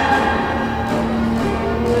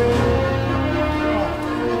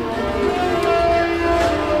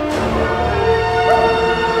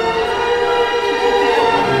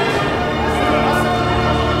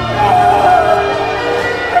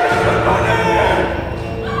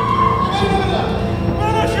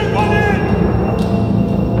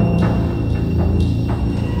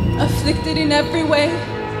 in every way,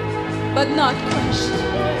 but not crushed.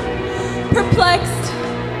 Perplexed,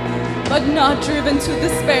 but not driven to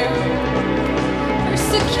despair.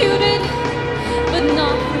 Persecuted, but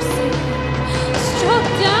not forsaken. Struck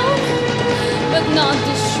down, but not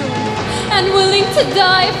destroyed. And willing to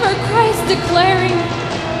die for Christ, declaring,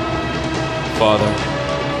 Father,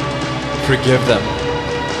 forgive them,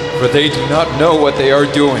 for they do not know what they are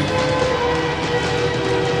doing.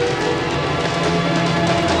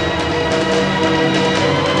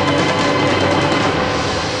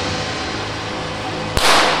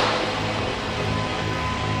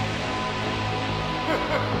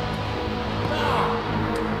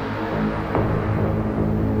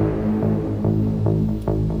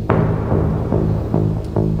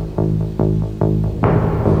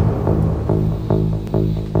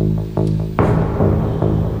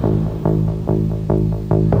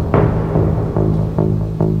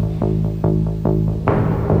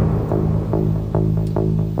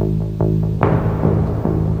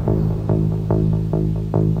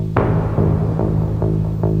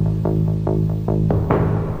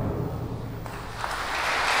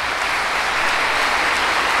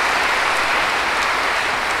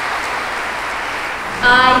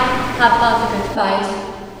 I have fought a good fight.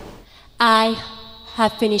 I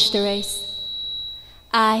have finished the race.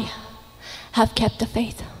 I have kept the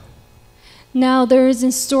faith. Now there is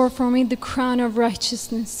in store for me the crown of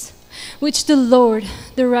righteousness, which the Lord,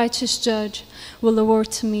 the righteous judge, will award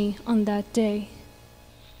to me on that day.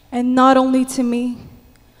 And not only to me,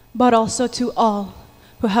 but also to all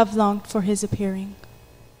who have longed for his appearing.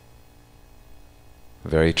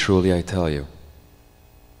 Very truly I tell you,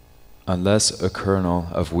 unless a kernel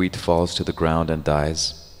of wheat falls to the ground and dies,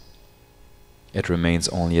 it remains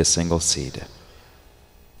only a single seed.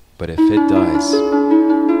 But if it dies,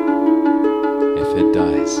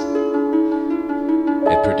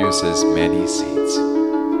 it produces many seeds.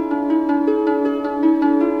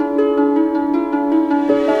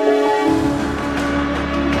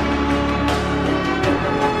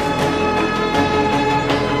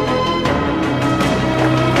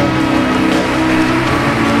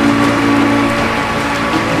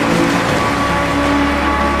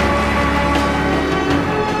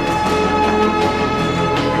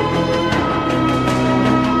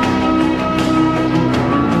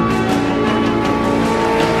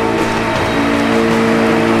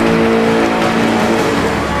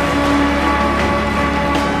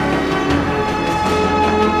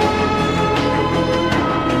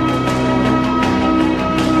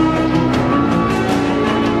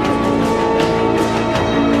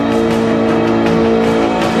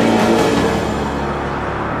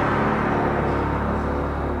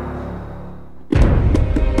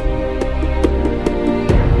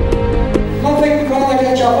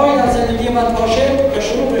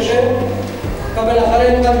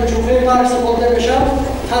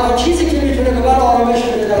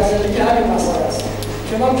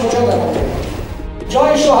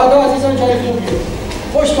 جای شهدا عزیزان جای خوبیه.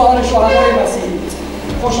 خوش به حال شهدای مسیحی.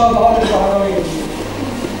 خوشا به حال شهدای انجیل.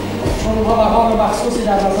 چون اونها مقام مخصوصی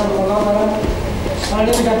در نظر خدا دارن. من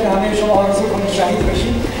نمیگم که همه شما آرزو کنید شهید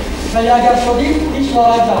بشید. ولی اگر شدید هیچ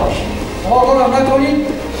ناراحت نباشید. غم نکنید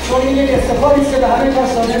چون این یک افتخاری است که به همه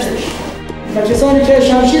کس داده نمیشه. و کسانی که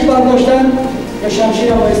شمشیر برداشتن به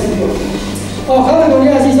شمشیر بایستی بیفتند. آخر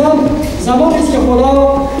دنیا عزیزان زمانی است که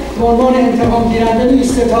خدا به عنوان انتقام گیرنده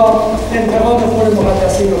نیست تا انتقام خود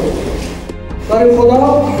مقدسین رو بگیره. برای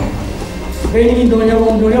خدا بین این دنیا و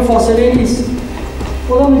اون دنیا فاصله نیست.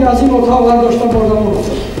 خدا میگه از این اتاق برداشتم بردم اون اتاق.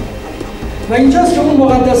 و اینجاست که اون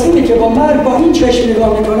مقدسینی که با مرگ با این چشم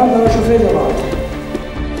نگاه میکنن براشون خیلی راحته.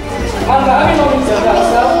 من به همین امید زنده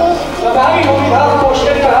هستم و به همین امید هر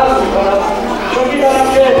مشکلی رو حل میکنم. چون میدانم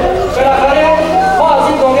که بالاخره ما از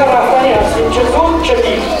این دنیا رفتنی هستیم چه زود چه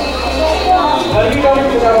دیر. ولی میدانیم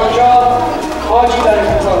که در آنجا تاجی در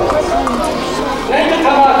انتظار هست. نه اینکه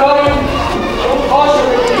طمعکاریم که اون تاج رو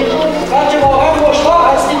بگیریم، بلکه واقعا خوشحال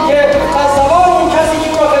هستیم که از زبان اون کسی که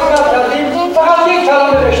او را خدمت کردیم فقط یک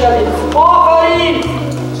کلمه بشنویم: آفرین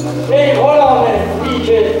ای غلام بی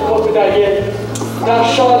که خود در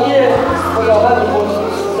شادی خداوند خود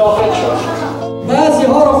داخل شد. بعضی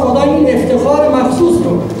ها را خدا این افتخار مخصوص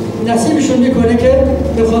رو نصیبشون میکنه که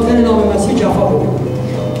به خاطر نام مسیح جفا بکنه.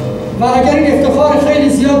 و اگر این افتخار خیلی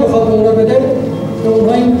زیاد بخواد به اونا بده، به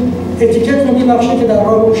اونها این اتیکت رو میبخشه که در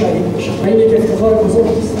راه اون شهید بشه. و این یک افتخار بزرگ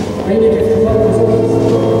است.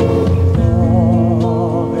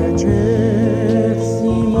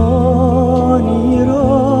 سیمانی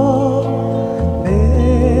را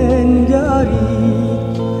بنگرید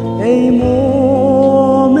ای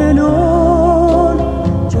مومنان،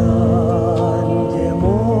 جنگ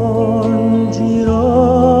من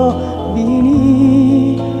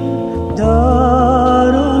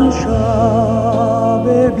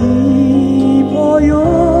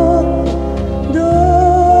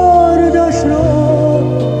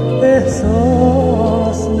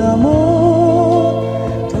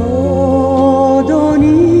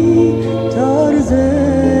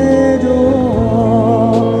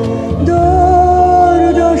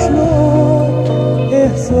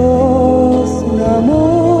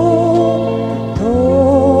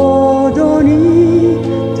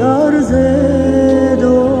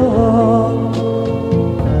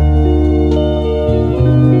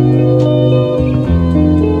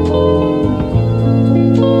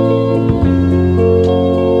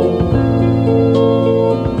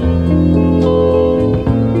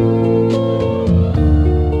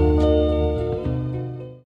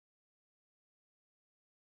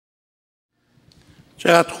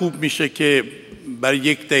چقدر خوب میشه که برای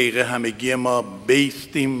یک دقیقه همگی ما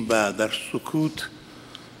بیستیم و در سکوت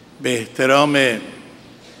به احترام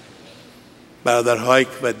برادر هایک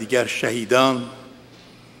و دیگر شهیدان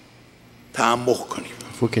تعمق کنیم.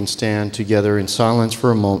 If we can stand together in silence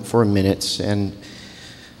for a minute and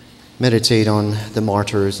meditate on the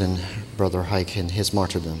martyrs and Brother Haik and his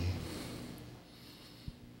martyrdom.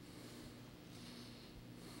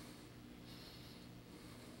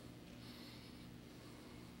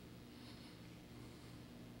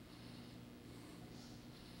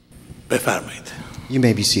 بفرمایید. You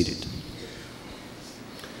may be seated.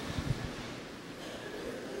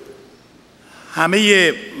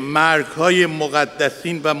 همه مرگ‌های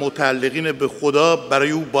مقدسین و متعلقین به خدا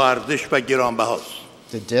برای او با ارزش و گرانبهاست.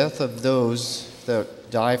 The death of those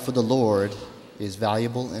that die for the Lord is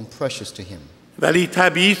valuable and precious to him. ولی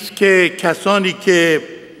طبیعی است که کسانی که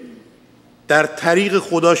در طریق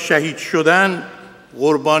خدا شهید شدن،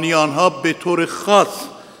 قربانی آنها به طور خاص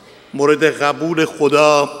مورد قبول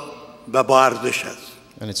خدا و با ارزش است.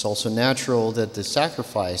 And it's also natural that the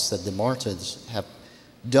sacrifice that the martyrs have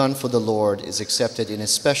done for the Lord is accepted in a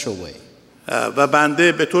special way. و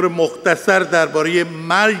بنده به طور مختصر درباره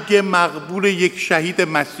مرگ مقبول یک شهید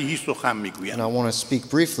مسیحی سخن میگویم. And I want to speak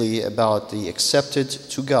briefly about the accepted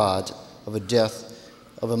to God of a death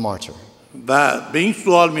of a martyr. و به این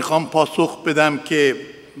سوال میخوام پاسخ بدم که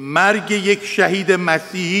مرگ یک شهید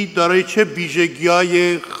مسیحی دارای چه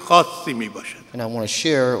ویژگی‌های خاصی میباشد. And I want to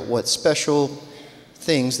share what special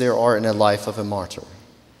things there are in the life of a martyr.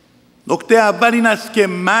 نکته اول این است که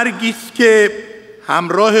مرگی است که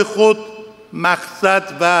همراه خود مقصد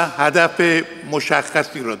و هدف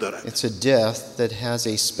مشخصی را دارد. It's a death that has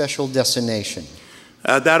a special destination.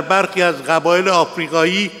 در برخی از قبایل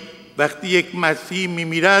آفریقایی وقتی یک مسیحی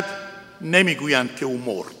میمیرد نمیگویند که او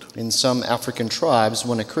مرد. In some African tribes,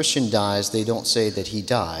 when a Christian dies, they don't say that he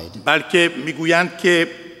died. بلکه میگویند که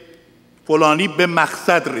فلانی به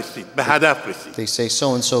مقصد رسید، به هدف رسید. They say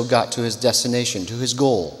so and so got to his destination, to his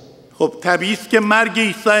goal. خب طبیعی است که مرگ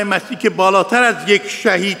عیسی مسیح که بالاتر از یک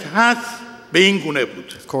شهید هست به این گونه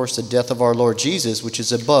بود. Of course, the death of our Lord Jesus, which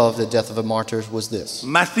is above the death of a martyr, was this.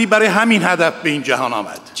 مسیح برای همین هدف به این جهان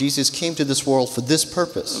آمد. Jesus came to this world for this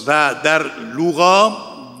purpose. و در لوقا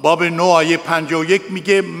باب 9 آیه 51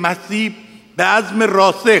 میگه مسیح به عزم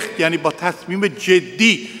راسخ، یعنی با تصمیم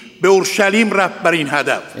جدی به اورشلیم رفت برای این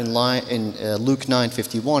هدف. In Luke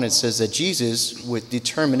 9:51 it says that Jesus with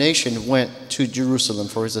determination went to Jerusalem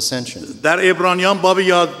for his ascension. در عبرانیان باب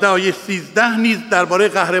 11 آیه 13 نیز درباره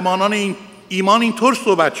قهرمانان این ایمان اینطور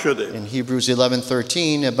صحبت شده. In Hebrews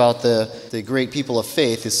 11:13 about the great people of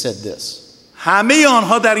faith is said this. همه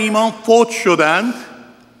آنها در ایمان فوت شدند.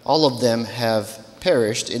 All of them have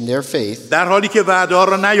perished in their faith. در حالی که وعده ها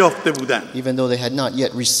را نیافته بودند. Even though they had not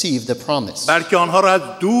yet received the promise. بلکه آنها را از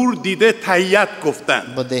دور دیده تحیت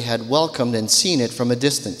گفتند. But they had welcomed and seen it from a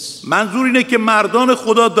distance. منظور اینه که مردان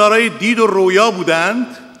خدا دارای دید و رویا بودند.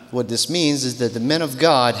 What this means is that the men of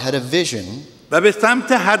God had a vision. و به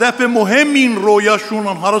سمت هدف مهم این رویاشون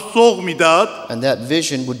آنها را سوق میداد. And that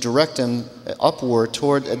vision would direct them upward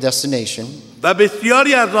toward a destination. و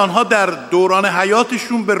بسیاری از آنها در دوران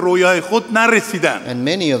حیاتشون به رویای خود نرسیدند. And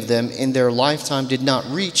many of them in their lifetime did not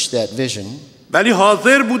reach that vision. ولی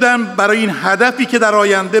حاضر بودند برای این هدفی که در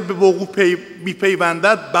آینده به وقوع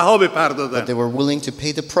میپیوندد بها بپردازند. But they were willing to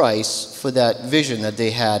pay the price for that vision that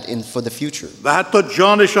they had for the future. و حتی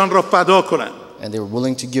جانشان را فدا کنند. And they were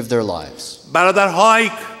willing to give their lives. برادر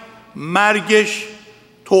هایک مرگش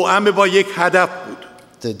توأم با یک هدف بود.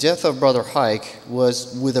 The death of Brother Haik was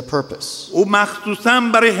with a purpose. او مخصوصاً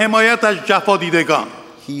برای حمایت از جفا دیدگان.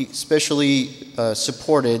 He especially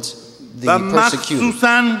supported the و persecuted.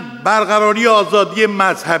 مخصوصاً برقراری آزادی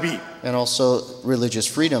مذهبی. And also religious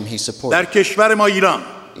freedom he supported. در کشور ما ایران.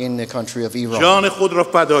 In the country of Iran. جان خود را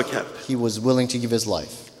فدا کرد. He was willing to give his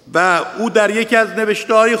life. و او در یکی از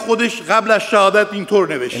نوشته‌های خودش قبل از شهادت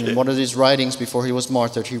اینطور نوشته. In one of his writings before he was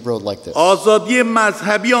martyred, he wrote like this. آزادی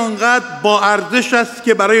مذهبی آنقدر با ارزش است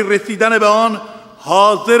که برای رسیدن به آن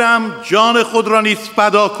حاضرم جان خود را نیز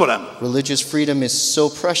فدا کنم. Religious freedom is so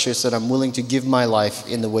precious that I'm willing to give my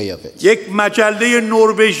life in the way of it. یک مجله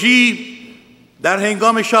نروژی در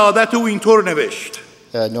هنگام شهادت او اینطور نوشت.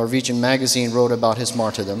 A Norwegian magazine wrote about his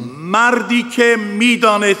martyrdom. مردی که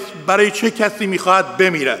میدانست برای چه کسی میخواهد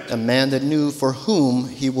بمیرد. A man that knew for whom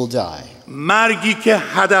he will die. مرگی که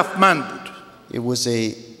هدفمند بود. It was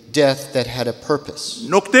a death that had a purpose.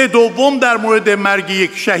 نکته دوم در مورد مرگ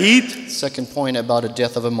یک شهید. Second point about a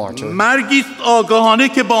death of a martyr. مرگی است آگاهانه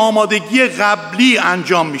که با آمادگی قبلی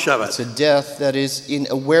انجام می شود. It's a death that is in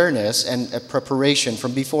awareness and a preparation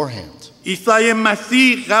from beforehand. عیسی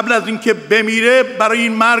مسیح قبل از اینکه بمیره برای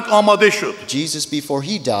این مرگ آماده شد. Jesus, before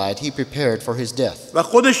he died, he prepared for his death. و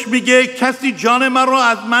خودش میگه کسی جان من را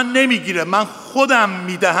از من نمیگیره، من خودم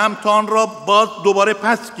میدهم تا آن را باز دوباره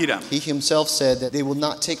پس گیرم. He himself said that they will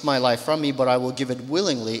not take my life from me, but I will give it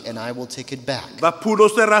willingly and I will take it back. و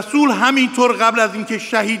پولس رسول همینطور قبل از اینکه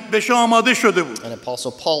شهید بشه آماده شده بود. And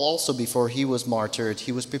Apostle Paul also, before he was martyred,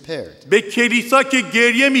 he was prepared. به کلیسا که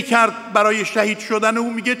گریه میکرد برای شهید شدن او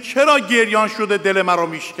میگه چرا گریان شده دل مرا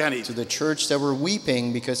میشکنید. To the church that were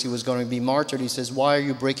weeping because he was going to be martyred, he says, why are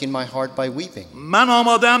you breaking my heart by weeping? من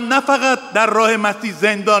آمادم نه فقط در راه مسیح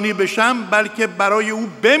زندانی بشم بلکه برای او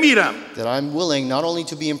بمیرم. That I'm willing not only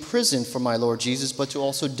to be imprisoned for my Lord Jesus, but to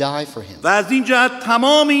also die for him. و از این جهت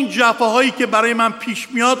تمام این جفاهایی که برای من پیش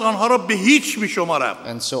میاد آنها را به هیچ میشمارم.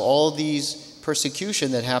 And so all these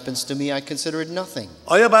persecution that happens to me, I consider it nothing.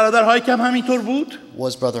 آیا برادر هایک هم همینطور بود؟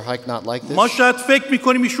 Was Brother Haik not like this? ما شاید فکر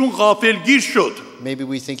میکنیم ایشون غافلگیر شد. Maybe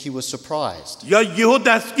we think he was surprised. یا یهو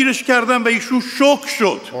دستگیرش کردن و ایشون شوک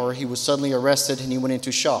شد. Or he was suddenly arrested and he went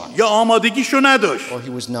into shock. یا آمادگیشو نداشت. Or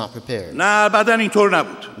he was not prepared. نه بعدن اینطور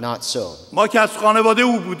نبود. Not so. ما که از خانواده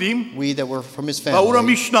او بودیم We that were from his family, و او را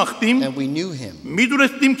میشناختیم and we knew him.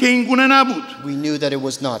 میدونستیم که این گونه نبود. We knew that it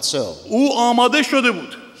was not so. او آماده شده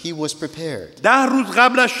بود. He was prepared. 10 روز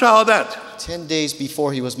قبل از شهادت 10 days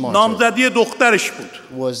before he was martyred نامزدی دخترش بود.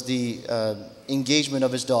 was the engagement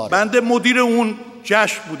of his daughter. بنده مدیر اون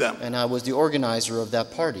جشن بودم. And I was the organizer of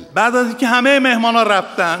that party. بعد از اینکه همه مهمانا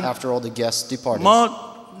رفتن After all the guests departed, ما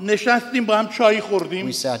نشستیم با هم چای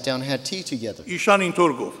خوردیم. we sat down and had tea together. ایشان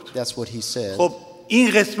اینطور گفت. That's what he said. خب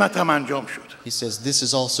این قسمت هم انجام شد. He says, this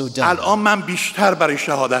is also done. الان من بیشتر برای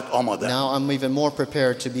شهادت آمادم. Now I'm even more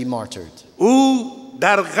prepared to be martyred. او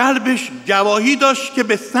در قلبش گواهی داشت که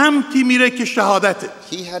به سمتی میره که شهادته.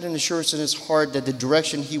 He had an assurance in his heart that the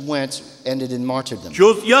direction he went ended in martyrdom.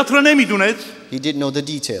 جزئیات را نمیدونست. He didn't know the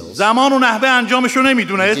details. زمان و نحوه انجامش رو He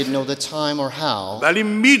نمیدونست. didn't know the time or how. ولی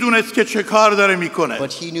میدونست که چه کار داره میکنه.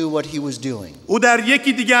 But he knew what he was doing. او در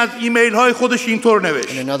یکی دیگه از ایمیل های خودش اینطور نوشت.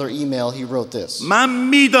 In another email he wrote this. من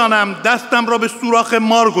میدانم دستم را به سوراخ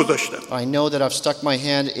مار گذاشتم. I know that I've stuck my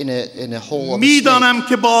hand in a hole of a snake. میدانم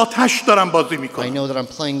که با آتش دارم بازی I میکنم. know that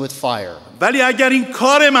I'm playing with fire. ولی اگر این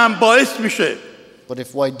کار من باعث میشه But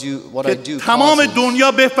if what I do تمام causes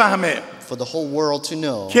دنیا بفهمه for the whole world to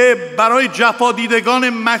know که برای جفا دیدگان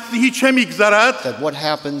مسیحی چه میگذرد، that what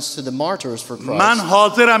happens to the martyrs for من Christ,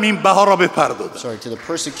 حاضرم این بها را بپردازم. to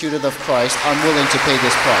the persecuted of Christ, I'm willing to pay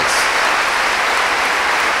this price.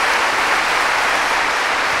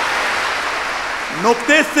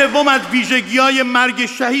 نکته سوم از ویژگی‌های مرگ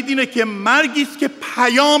شهید اینه که مرگی است که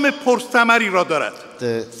پیام پرثمری را دارد.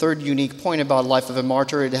 The third unique point about life of a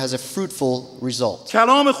martyr, it has a fruitful result.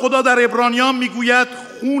 کلام خدا در عبرانیان میگوید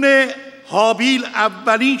خون هابیل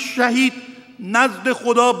اولین شهید نزد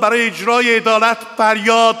خدا برای اجرای عدالت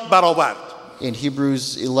فریاد برآورد. In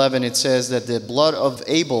Hebrews 11 it says that the blood of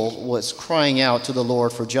Abel was crying out to the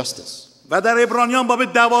Lord for justice. و در عبرانیان باب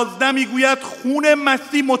 12 میگوید خون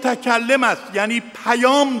مسیح متکلم است، یعنی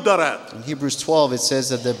پیام دارد. In Hebrews 12 it says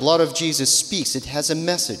that the blood of Jesus speaks, it has a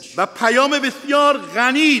message. و پیام بسیار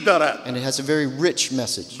غنی دارد. And it has a very rich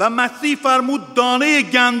message. و مسیح فرمود دانه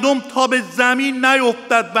گندم تا به زمین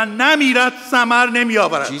نیفتد و نمیرد ثمر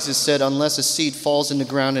نمیآورد. Jesus said unless a seed falls in the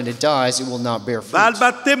ground and it dies, it will not bear و fruit.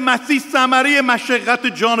 البته مسیح ثمره مشقت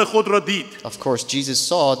جان خود را دید. Of course, Jesus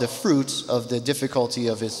saw the fruit of the difficulty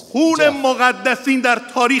of his خون death. مقدسین در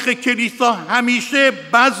تاریخ کلیسا همیشه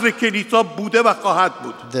بذر کلیسا بوده و خواهد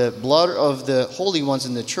بود. The blood of the holy ones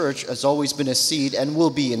in the church has always been a seed and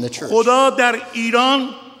will be in the church. خدا در ایران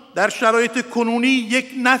در شرایط کنونی یک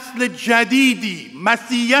نسل جدیدی،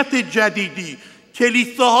 مسیحیت جدیدی،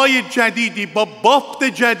 کلیساهای جدیدی با بافت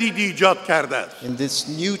جدیدی ایجاد کرده است. In this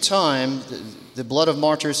new time, the blood of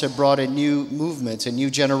martyrs have brought a new movement, a new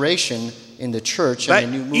generation in the church and a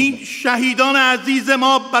new و این movement. شهیدان عزیز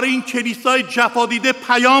ما برای این کلیسای جفا دیده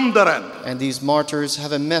پیام دارند. And these martyrs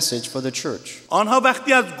have a message for the church. آنها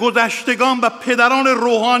وقتی از گذشتگان و پدران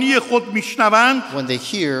روحانی خود میشنوند When they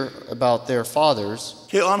hear about their fathers,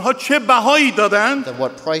 که آنها چه بهایی دادند، that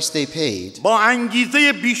what price they paid, با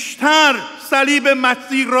انگیزه بیشتر صلیب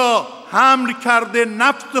مسیح را حمل کرده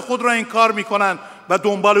نفس خود را انکار میکنند و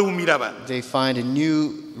دنبال او میروند. they find a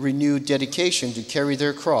new, renewed dedication to carry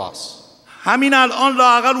their cross. همین الان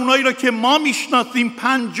لااقل اونایی را که ما میشناسیم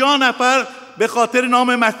 50 نفر به خاطر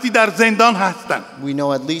نام مسیح در زندان هستند. We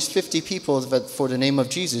know at least 50 people that for the name of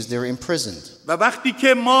Jesus they're imprisoned. و وقتی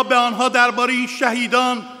که ما به آنها درباره این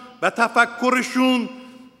شهیدان و تفکرشون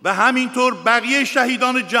و همینطور بقیه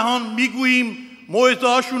شهیدان جهان میگوییم،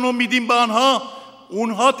 موعظه‌هاشون رو میدیم به آنها،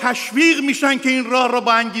 اونها تشویق میشن که این راه را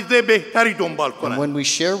با انگیزه بهتری دنبال And کنن. when we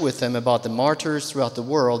share with them about the martyrs throughout the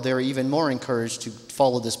world, they're even more encouraged to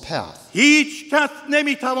follow this path. هیچ کس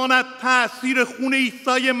نمیتواند تأثیر خون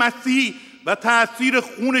عیسی مسیح و تأثیر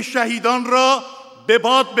خون شهیدان را به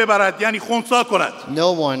باد ببرد، یعنی خنثی کند.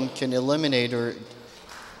 No one can eliminate or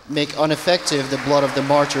make ineffective the blood of the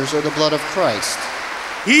martyrs or the blood of Christ.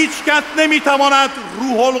 هیچ کس نمیتواند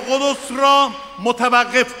روح القدس را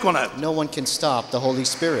متوقف کند. No one can stop the Holy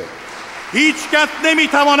Spirit. هیچ کس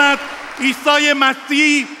نمیتواند عیسی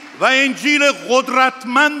مسیح و انجیل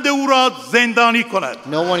قدرتمند او را زندانی کند.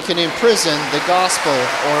 No one can imprison the gospel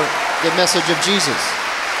or the message of Jesus.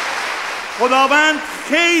 خداوند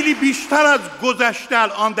خیلی بیشتر از گذشته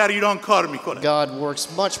الان در ایران کار میکنه. God works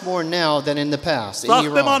much more now than in the past in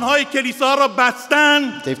ساختمان‌های Iran. کلیسا را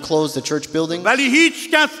بستن، They've closed the church buildings, ولی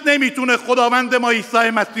هیچ کس نمیتونه خداوند ما عیسی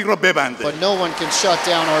مسیح را ببنده. but no one can shut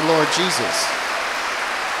down our Lord Jesus.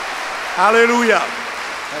 هللویا.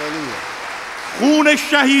 Hallelujah. خون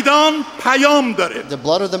شهیدان پیام داره The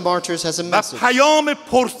blood of the martyrs has a و message, پیام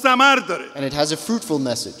پرثمر داره. and it has a fruitful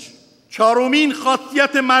message. چهارمین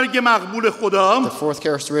خاصیت مرگ مقبول خدا، The fourth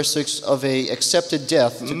characteristics of a accepted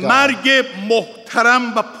death to God مرگ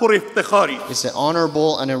محترم و پر افتخاری. is an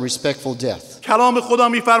honorable and a respectful death. کلام خدا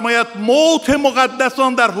می‌فرماید موت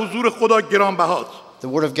مقدسان در حضور خدا گرانبهاست. The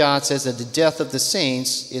word of God says that the death of the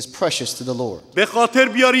saints is precious to the Lord. به خاطر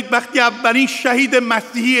بیارید وقتی اولین شهید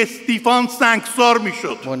مسیحی استیفان سنگسار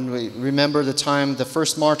میشد، When we remember the time the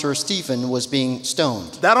first martyr Stephen was being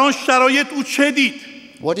stoned, در آن شرایط او چه دید؟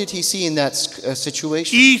 what did he see in that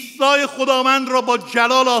situation? عیسی خداوند را با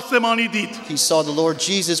جلال آسمانی دید He saw the Lord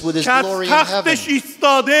Jesus with his که از glory in heaven, تختش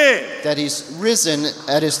ایستاده، that he's risen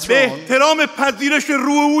at his به throne احترام پذیرش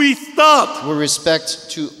روح او ایستاد with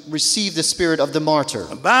respect to receive the spirit of the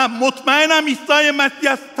martyr. و مطمئنم عیسی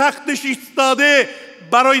مسیح از تختش ایستاده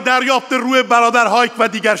برای دریافت روح برادر هایک و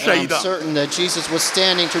دیگر And I'm شهیدان. certain that Jesus was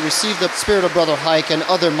standing to receive the spirit of Brother Haik and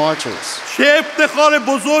other martyrs. چه افتخار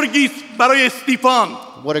بزرگی است برای استیفان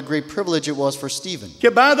What a great privilege it was for Stephen. که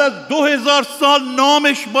بعد از 2000 سال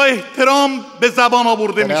نامش با احترام به زبان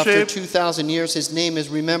آورده That after میشه، 2,000 years his name is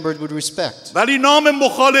remembered with respect. ولی نام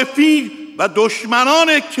مخالفین و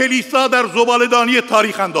دشمنان کلیسا در زباله‌دانی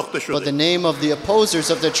تاریخ انداخته But the شده. name of the opposers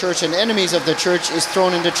of the church and enemies of the church is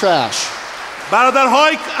thrown in the trash. برادر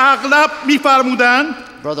هایک اغلب میفرمودن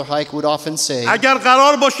Brother Haik would often say, اگر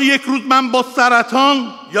قرار باشه یک روز من با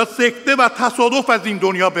سرطان یا سکته و تصادف از این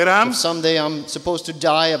دنیا برم، if someday I'm supposed to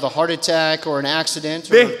die of a heart attack or an accident,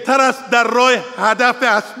 or بهتر است در راه هدف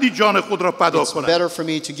اصلی جان خود را فدا it's کنم. better for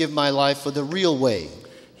me to give my life for the real way.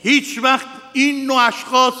 هیچ وقت این نوع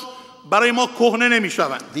اشخاص برای ما کهنه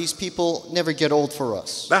نمیشوند These people never get old for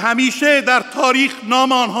us. و همیشه در تاریخ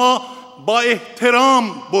نام آنها با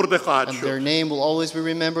احترام برده خواهد And their شد. name will always be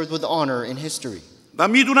remembered with honor in history. و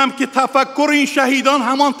میدونم که تفکر این شهیدان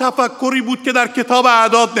همان تفکری بود که در کتاب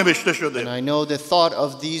اعداد نوشته And شده. I know the thought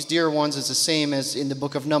of these dear ones is the same as in the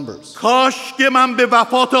book of Numbers. کاش که من به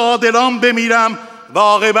وفات عادلان بمیرم و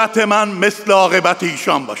عاقبت من مثل عاقبت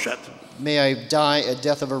ایشان باشد. May I die a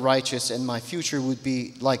death of a righteous and my future would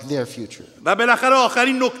be like their future. و بالاخره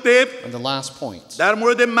آخرین نکته And the last point در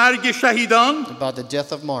مورد مرگ شهیدان، about the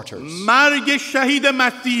death of martyrs. مرگ شهید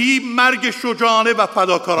مسیحی مرگ شجاعانه و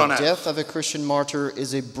فداکارانه The است. death of a Christian martyr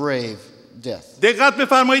is a brave death. دقت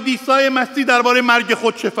بفرمایید عیسی مسیح درباره مرگ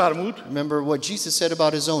خود چه فرمود؟ Remember what Jesus said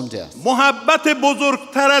about his own death. محبت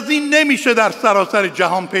بزرگتر از این نمیشه در سراسر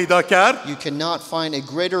جهان پیدا کرد You cannot find a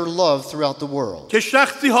greater love throughout the world. که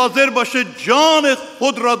شخصی حاضر باشه جان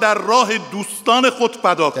خود را در راه دوستان خود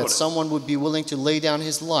فدا کنه. That someone would be willing to lay down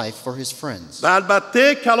his life for his friends. و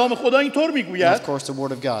البته کلام خدا اینطور And میگوید of course the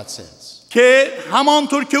word of God says, که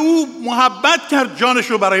همانطور که او محبت کرد جانش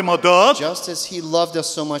رو برای ما داد، just as he loved us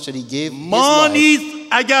so much that he gave his ما life, نیز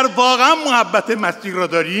اگر واقعا محبت مسیح را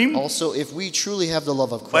داریم also if we truly have the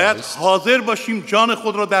love of باید Christ, حاضر باشیم جان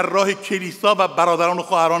خود را در راه کلیسا و برادران و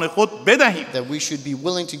خواهران خود بدهیم. that we should be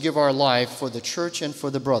willing to give our life for the church and for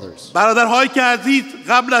the brothers. برادرهایی که عزیز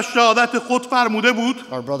قبل از شهادت خود فرموده بود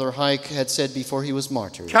Our brother Haik had said before he was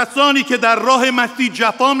martyred, کسانی که در راه مسیح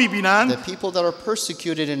جفا the می‌بینند people that are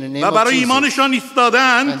persecuted in the name و of برای Jesus ایمانشان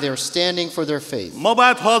ایستادند، and they're standing for their faith, ما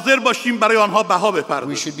باید حاضر باشیم برای آنها بها we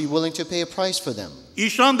بپردازیم. should be willing to pay a price for them.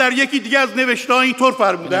 ایشان در یکی دیگه از نوشته‌ها اینطور In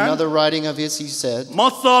فرمودند: another writing of his, he said,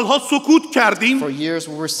 ما سالها سکوت for کردیم years we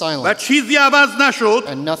were و silent چیزی عوض نشد.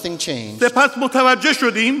 and nothing changed. سپس متوجه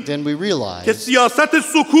شدیم Then we که realized سیاست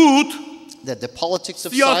سکوت that the politics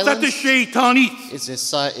of سیاست silence شیطانی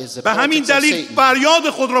is the به همین politics of دلیل Satan. فریاد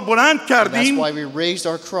خود را بلند And that's کردیم why we raised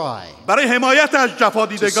our cry برای حمایت از to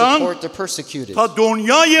جفادیدگان support the persecuted, تا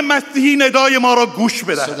دنیای مسیحی ندای ما را گوش so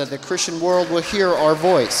بدهد. that the Christian world will hear our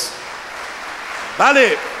voice.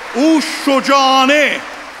 بله، او شجاعانه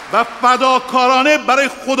و فداکارانه برای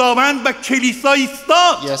خداوند و کلیسا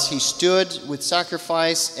ایستاد. Yes, he stood with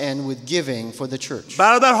sacrifice and with giving for the church.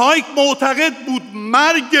 برادر هایک معتقد بود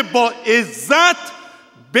مرگ با عزت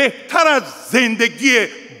بهتر از زندگی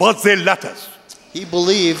با ذلت است. He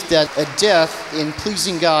believed that a death in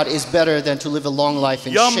pleasing God is better than to live a long life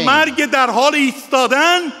in یا shame. مرگ در حال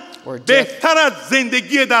ایستادن بهتر از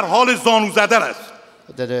زندگی در حال زانو زدن است.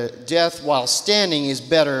 That a death while standing is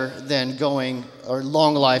better than going a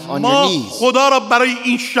long life on your ما knees. خدا را برای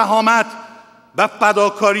این شهامت و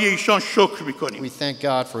فداکاری ایشان شکر می‌کنیم. We thank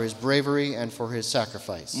God for his bravery and for his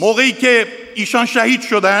sacrifice. موقعی که ایشان شهید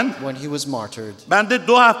شدند، When he was martyred, بنده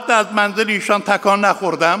 2 هفته از منزل ایشان تکان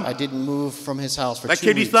نخوردم I didn't move from his house for و 2 weeks,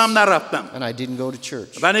 کلیسا هم نرفتم and I didn't go to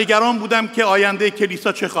church. و نگران بودم که آینده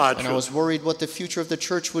کلیسا چه خواهد And I شد. was worried what the future of the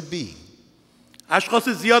church would be. اشخاص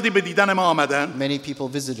زیادی به دیدن ما آمدند Many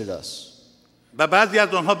people visited us, و بعضی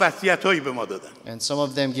از آنها وصیت‌هایی به ما دادند and some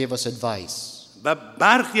of them gave us advice. و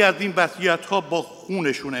برخی از این وصیت‌ها با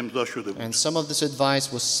خونشون امضا شده بود And some of this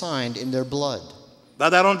advice was signed in their blood. و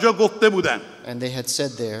در آنجا گفته بودند And they had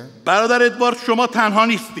said there, برادر ادوارد شما تنها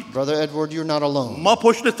نیستید، Brother Edward, you're not alone. ما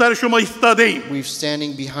پشت سر شما ایستاده ایم We're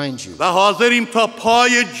standing behind you. و حاضریم تا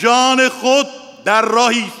پای جان خود در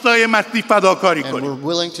راه عیسی مسیح فداکاری And کنیم. we're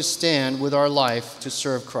willing to stand with our life to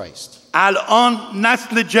serve Christ. الان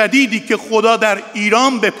نسل جدیدی که خدا در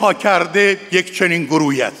ایران به پا کرده یک چنین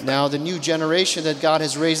گروهی است. Now the new generation that God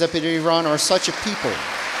has raised up in Iran are such a people.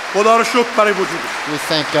 خدا رو شکر برای وجودش.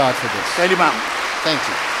 We thank God for this. خیلی ممنون. Thank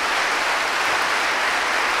you.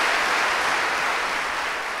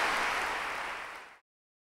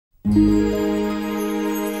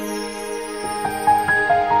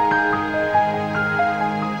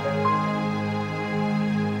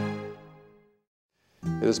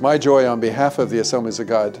 It is my joy on behalf of the Assemblies of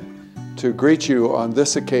God to greet you on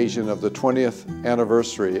this occasion of the 20th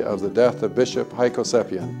anniversary of the death of Bishop Haik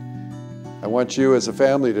Hovsepian. I want you as a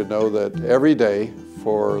family to know that every day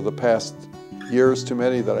for the past years, too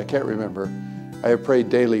many that I can't remember, I have prayed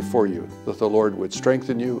daily for you, that the Lord would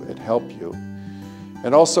strengthen you and help you.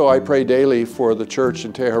 And also I pray daily for the church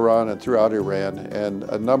in Tehran and throughout Iran and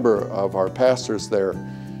a number of our pastors there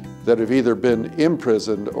that have either been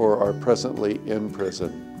imprisoned or are presently in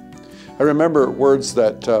prison. I remember words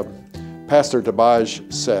that Pastor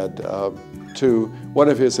Dabaj said to one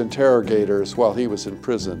of his interrogators while he was in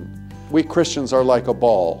prison. We Christians are like a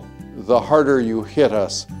ball. The harder you hit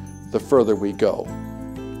us, the further we go.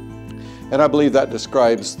 And I believe that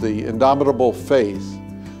describes the indomitable faith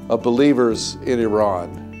of believers in Iran.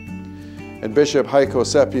 And Bishop Haik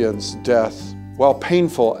Hovsepian's death, while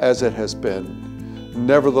painful as it has been,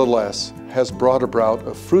 nevertheless has brought about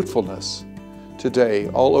a fruitfulness today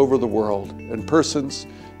all over the world, and persons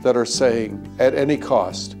that are saying, at any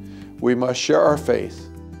cost, we must share our faith.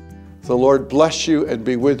 The Lord bless you and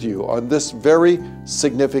be with you on this very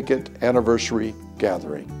significant anniversary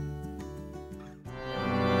gathering.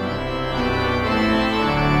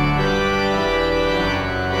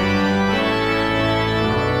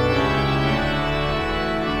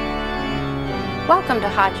 Welcome to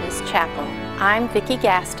Hodges Chapel. I'm Vicki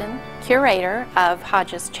Gaston, curator of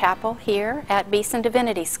Hodges Chapel here at Beeson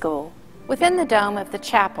Divinity School. Within the dome of the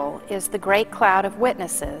chapel is the great cloud of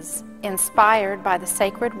witnesses, inspired by the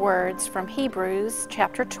sacred words from Hebrews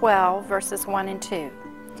chapter 12, verses 1 and 2.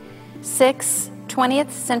 6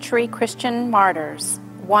 20th century Christian martyrs,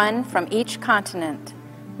 one from each continent,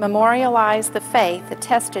 memorialize the faith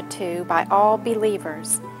attested to by all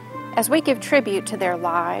believers. As we give tribute to their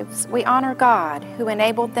lives, we honor God, who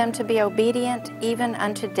enabled them to be obedient even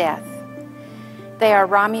unto death. They are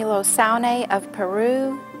Romulo Saune of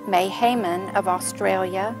Peru, May Heyman of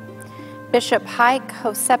Australia, Bishop Haik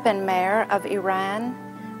Hovsepian of Iran,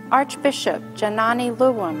 Archbishop Janani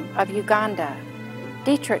Luwum of Uganda,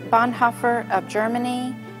 Dietrich Bonhoeffer of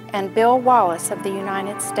Germany, and Bill Wallace of the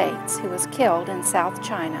United States, who was killed in South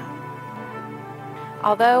China.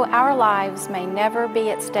 Although our lives may never be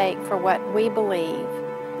at stake for what we believe,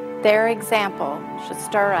 their example should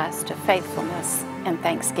stir us to faithfulness and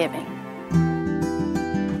thanksgiving.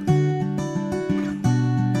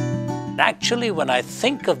 Actually, when I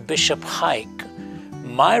think of Bishop Haik,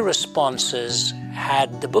 my response is,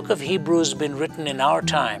 had the book of Hebrews been written in our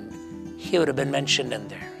time, he would have been mentioned in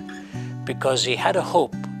there, because he had a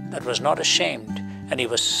hope that was not ashamed, and he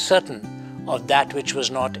was certain of that which was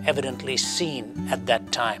not evidently seen at that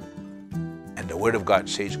time. And the Word of God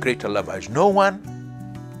says, greater love has no one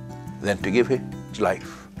than to give his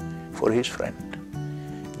life for his friend.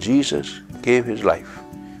 Jesus gave his life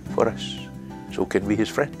for us, so can be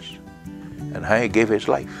his friends. And Haik gave his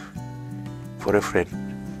life for a friend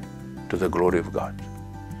to the glory of God.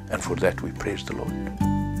 And for that we praise the Lord.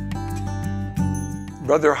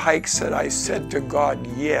 Brother Haik said, I said to God,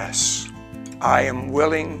 yes, I am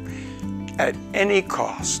willing at any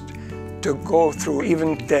cost to go through even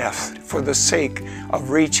death for the sake of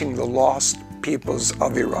reaching the lost peoples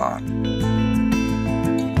of Iran.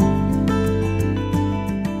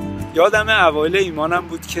 یادم اوایل ایمانم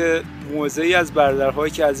بود که موعظه‌ای از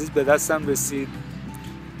برادرهایی که عزیز به دستم رسید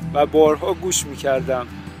و بارها گوش می‌کردم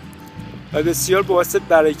و بسیار باعث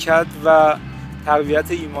برکت و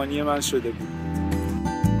تقویت ایمانی من شده بود.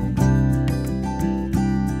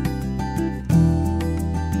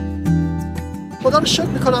 خدا رو شکر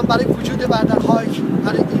میکنم برای وجود برادر هایک،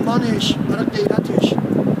 برای ایمانش، برای غیرتش.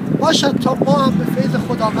 باشد تا ما هم به فیض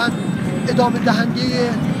خداوند ادامه دهنده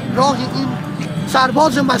راه این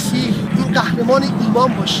سرباز مسیح، این قهرمان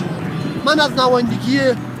ایمان باشیم. من از نمایندگی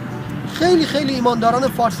خیلی ایمانداران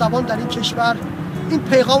فارسوان در این کشور این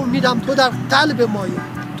پیغام میدم: تو در قلب مایی،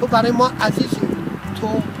 تو برای ما عزیزی، تو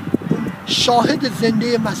شاهد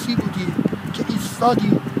زنده مسیح بودی که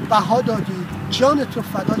ایستادی، بها دادی، جانت رو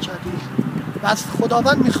فدا کردی. و از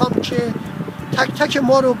خداوند میخوام که تک تک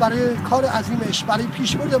ما رو برای کار عظیمش، برای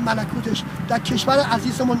پیشبرد ملکوتش در کشور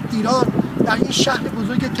عزیزمون ایران، در این شهر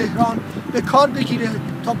بزرگ تهران به کار بگیره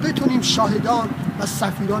تا بتونیم شاهدان و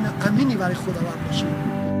سفیران امینی برای خداوند باشیم.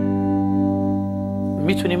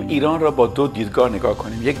 میتونیم ایران را با دو دیدگاه نگاه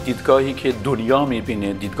کنیم. یک دیدگاهی که دنیا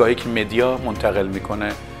میبینه، دیدگاهی که مدیا منتقل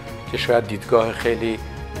میکنه که شاید دیدگاه خیلی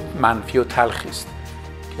منفی و تلخی است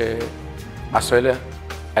که مسائل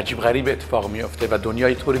عجیب غریب اتفاق میفته و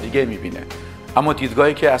دنیای طور دیگه میبینه. اما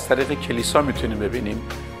دیدگاهی که از طریق کلیسا میتونیم ببینیم،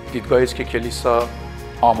 دیدگاهی است که کلیسا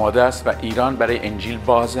آماده است و ایران برای انجیل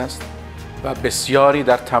باز است و بسیاری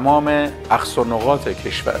در تمام اقصا نقاط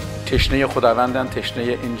کشور تشنه خداوندند،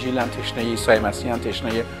 تشنه انجیلند، تشنه عیسی مسیحند،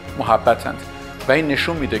 تشنه محبتند. و این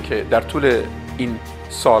نشون میده که در طول این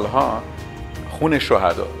سالها خون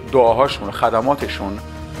شهدا، دعاهاشون، خدماتشون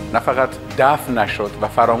نه فقط دفن نشد و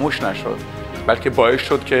فراموش نشد، بلکه باعث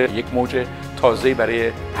شد که یک موج تازه‌ای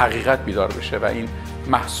برای حقیقت بیدار بشه و این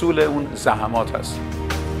محصول اون زحمات هست.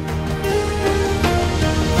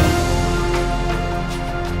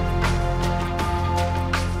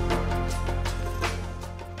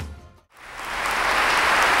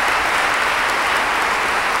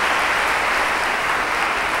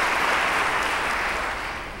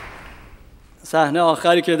 صحنه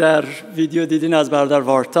آخری که در ویدیو دیدین از برادر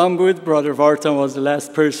وارتان بود. Brother Vartan was the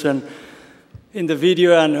last person in the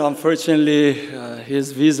video, and unfortunately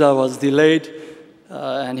his visa was delayed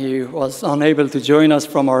and he was unable to join us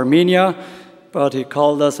from Armenia, but he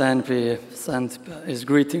called us and he sent his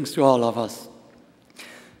greetings to all of us.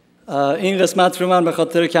 این قسمت رو من به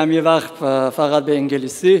خاطر کمی وقت فقط به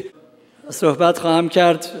انگلیسی صحبت خواهم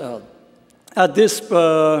کرد. At this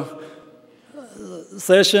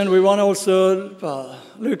session, we want to also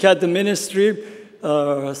look at the ministry,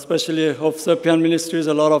 especially Hovsepian Ministries.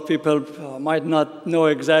 A lot of people might not know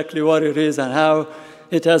exactly what it is and how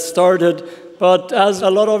it has started, but as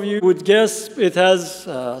a lot of you would guess, it has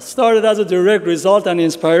started as a direct result and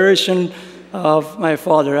inspiration of my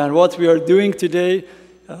father. And what we are doing today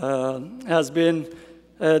has been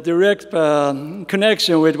a direct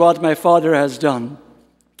connection with what my father has done.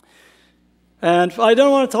 And I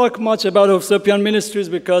don't want to talk much about Hopsepian Ministries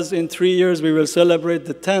because in 3 years we will celebrate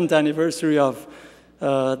the 10th anniversary of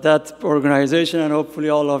that organization, and hopefully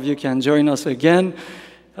all of you can join us again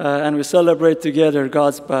and we celebrate together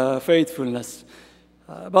God's faithfulness.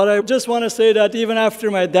 But I just want to say that even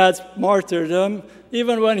after my dad's martyrdom,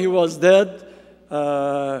 even when he was dead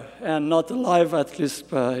and not alive, at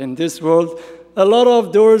least in this world, a lot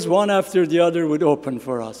of doors one after the other would open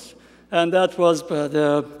for us. And that was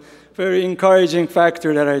the very encouraging factor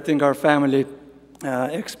that I think our family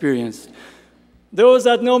experienced. Those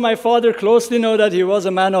that know my father closely know that he was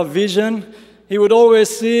a man of vision. He would always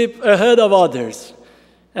see ahead of others.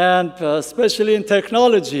 And especially in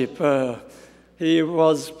technology, he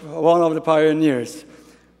was one of the pioneers.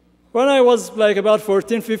 When I was like about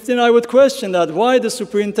 14, 15, I would question that why the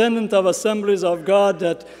superintendent of assemblies of God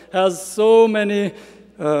that has so many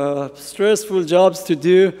stressful jobs to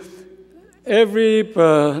do, every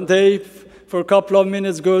day for a couple of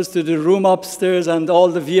minutes goes to the room upstairs and all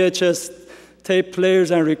the VHS tape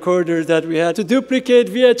players and recorders that we had to duplicate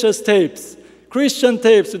VHS tapes, Christian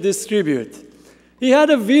tapes to distribute. He had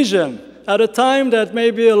a vision at a time that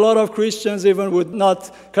maybe a lot of Christians even would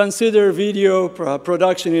not consider video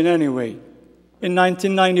production in any way. In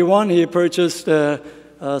 1991, he purchased a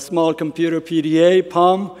small computer PDA,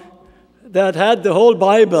 Palm, that had the whole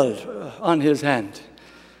Bible on his hand.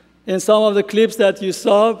 In some of the clips that you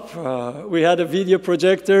saw, we had a video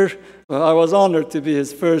projector. I was honored to be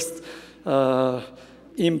his first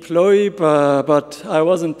employee, but I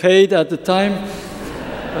wasn't paid at the time.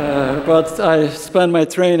 But I spent my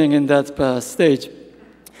training in that stage.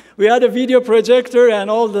 We had a video projector, and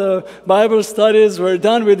all the Bible studies were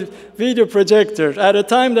done with video projector. At a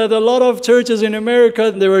time that a lot of churches in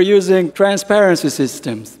America, they were using transparency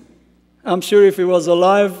systems. I'm sure if he was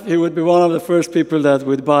alive, he would be one of the first people that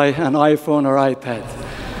would buy an iPhone or iPad.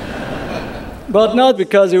 But not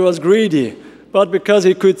because he was greedy, but because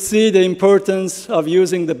he could see the importance of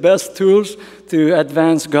using the best tools to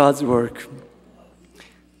advance God's work.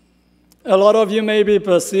 A lot of you maybe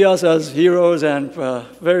see us as heroes and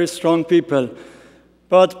very strong people.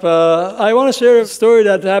 But I want to share a story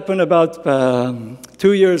that happened about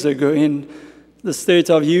 2 years ago in the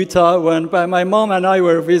state of Utah when my mom and I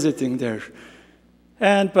were visiting there.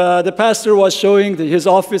 And the pastor was showing his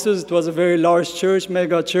offices. It was a very large church,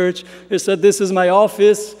 mega church. He said, "This is my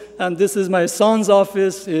office, and this is my son's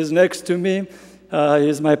office. He's next to me.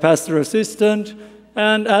 He's my pastor assistant."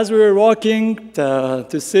 And as we were walking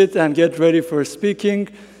to sit and get ready for speaking,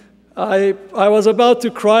 I was about to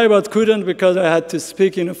cry but couldn't because I had to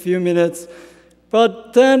speak in a few minutes.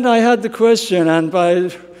 But then I had the question, and I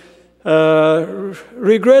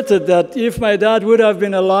regretted that if my dad would have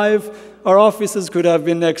been alive, our offices could have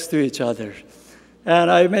been next to each other. And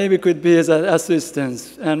I maybe could be his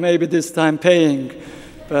assistant, and maybe this time paying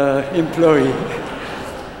employee.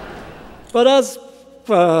 But as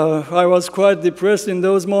I was quite depressed in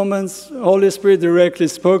those moments, Holy Spirit directly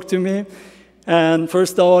spoke to me. And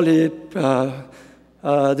first of all, he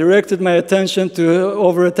directed my attention to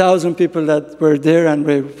over 1,000 people that were there and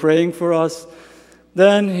were praying for us.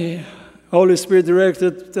 Then Holy Spirit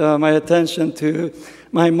directed my attention to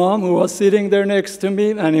my mom, who was sitting there next to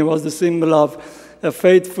me, and he was the symbol of a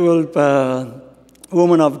faithful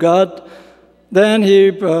woman of God. Then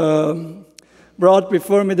he brought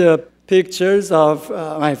before me the pictures of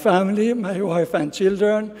my family, my wife and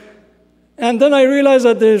children. And then I realized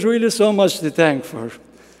that there's really so much to thank for.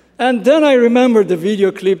 And then I remembered the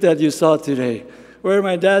video clip that you saw today, where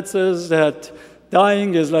my dad says that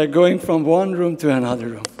dying is like going from one room to another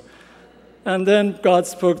room. And then God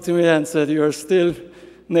spoke to me and said, "You are still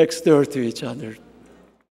next door to each other."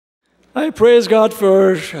 I praise God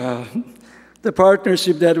for the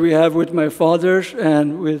partnership that we have with my father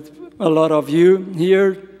and with a lot of you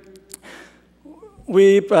here.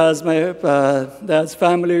 We, as my dad's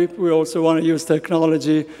family, we also want to use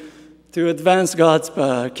technology to advance God's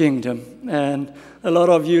kingdom. And a lot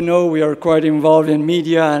of you know we are quite involved in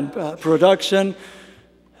media and production.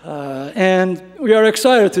 And we are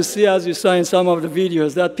excited to see, as you saw in some of the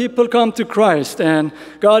videos, that people come to Christ, and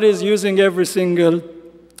God is using every single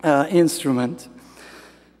instrument.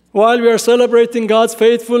 While we are celebrating God's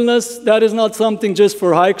faithfulness, that is not something just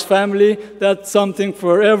for Haik's family, that's something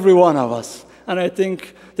for every one of us. And I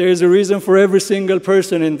think there is a reason for every single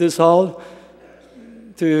person in this hall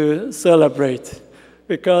to celebrate,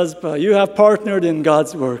 because you have partnered in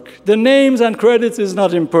God's work. The names and credits is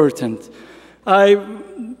not important. I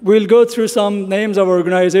will go through some names of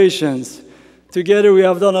organizations. Together we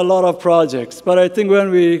have done a lot of projects, but I think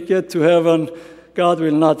when we get to heaven, God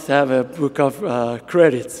will not have a book of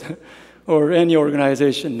credits or any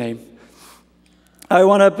organization name. I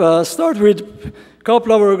want to start with a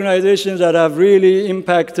couple of organizations that have really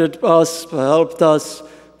impacted us, helped us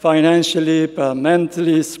financially,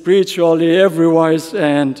 mentally, spiritually, everywise.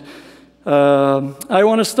 And I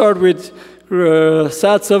want to start with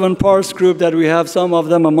Sat7 Parts Group that we have some of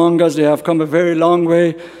them among us. They have come a very long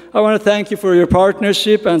way. I want to thank you for your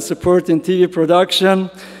partnership and support in TV production.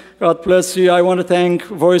 God bless you. I want to thank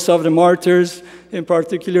Voice of the Martyrs, in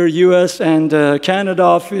particular US and Canada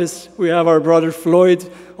office. We have our brother Floyd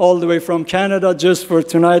all the way from Canada just for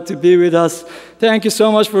tonight to be with us. Thank you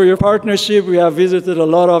so much for your partnership. We have visited a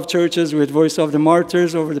lot of churches with Voice of the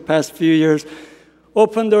Martyrs over the past few years.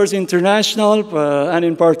 Open Doors International, and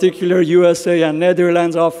in particular USA and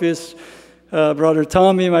Netherlands office. Brother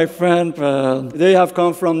Tommy, my friend, they have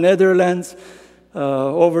come from Netherlands,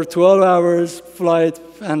 over 12 hours flight,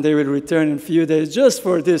 and they will return in a few days just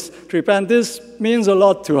for this trip. And this means a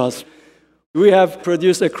lot to us. We have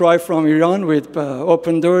produced a cry from Iran with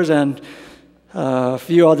Open Doors and a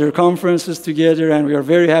few other conferences together, and we are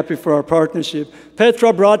very happy for our partnership.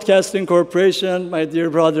 Petra Broadcasting Corporation, my dear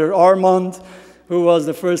brother Armand, who was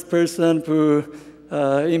the first person who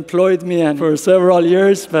employed me and for several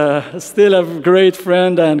years, still a great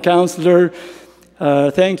friend and counselor.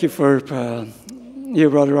 Thank you for you,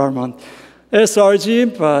 Brother Armand.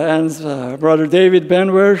 SRG and Brother David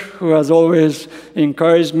Benwer, who has always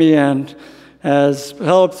encouraged me and has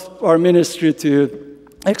helped our ministry to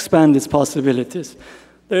expand its possibilities.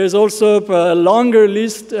 There is also a longer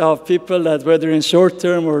list of people that, whether in short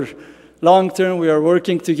term or long term, we are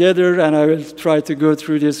working together, and I will try to go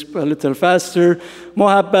through this a little faster.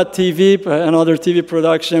 Mohabbat TV, another TV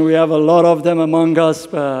production, we have a lot of them among us.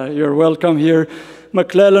 You're welcome here.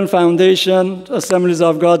 McClellan Foundation, Assemblies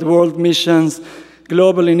of God World Missions,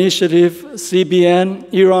 Global Initiative,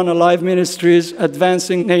 CBN, Iran Alive Ministries,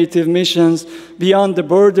 Advancing Native Missions, Beyond the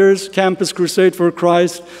Borders, Campus Crusade for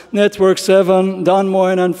Christ, Network 7, Don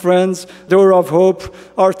Moen and Friends, Door of Hope,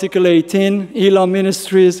 Article 18, Elam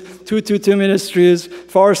Ministries, 222 Ministries,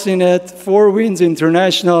 Farsinet, Four Winds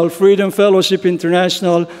International, Freedom Fellowship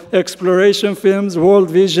International, Exploration Films, World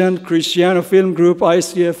Vision, Cristiano Film Group,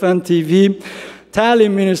 ICFN TV,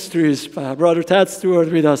 Talim Ministries, Brother Tad Stewart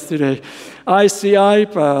with us today. ICI,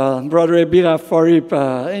 Brother Ebi Ghaffari,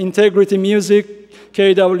 Integrity Music,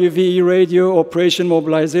 KWVE Radio, Operation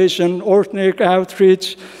Mobilization, Ortnick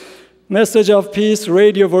Outreach, Message of Peace,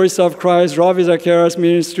 Radio Voice of Christ, Ravi Zakarias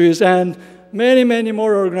Ministries, and many, many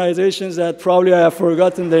more organizations that probably I have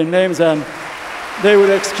forgotten their names, and they would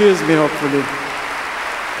excuse me, hopefully.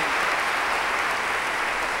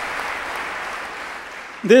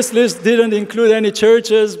 This list didn't include any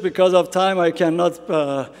churches. Because of time, I cannot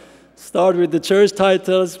start with the church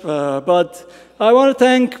titles, but I want to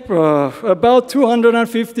thank about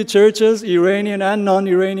 250 churches, Iranian and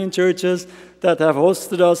non-Iranian churches, that have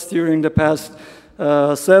hosted us during the past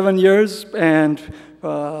 7 years, and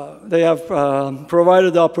they have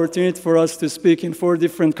provided the opportunity for us to speak in 4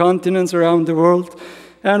 different continents around the world,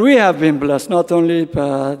 and we have been blessed, not only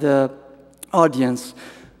the audience.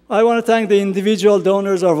 I want to thank the individual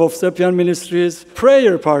donors of Hovsepian Ministries,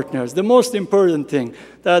 prayer partners, the most important thing,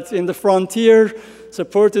 that in the frontier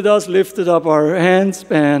supported us, lifted up our hands,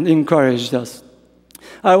 and encouraged us.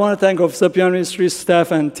 I want to thank Hovsepian Ministries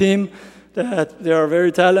staff and team, that they are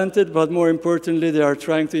very talented, but more importantly, they are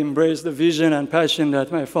trying to embrace the vision and passion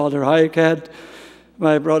that my father Haik had,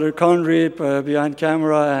 my brother Conry behind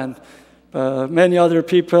camera, and many other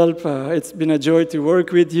people. It's been a joy to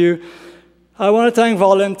work with you. I want to thank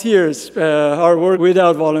volunteers. Our work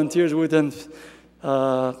without volunteers wouldn't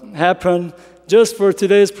happen. Just for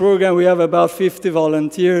today's program, we have about 50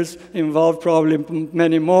 volunteers involved, probably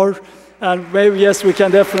many more. And maybe, yes, we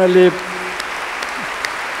can definitely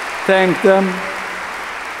thank them.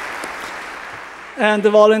 And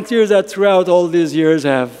the volunteers that throughout all these years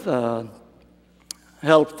have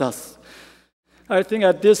helped us. I think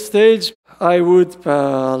at this stage, I would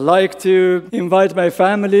like to invite my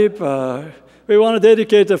family. We want to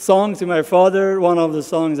dedicate a song to my father, one of the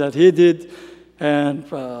songs that he did, and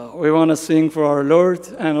we want to sing for our Lord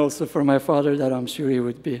and also for my father, that I'm sure he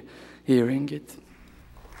would be hearing it.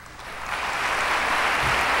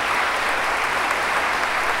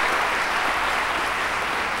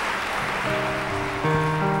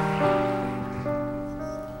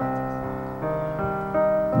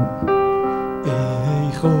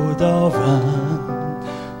 ای خداوند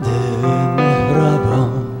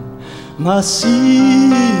مهربان،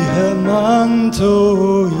 مسیح من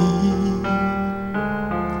تویی،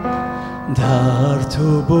 در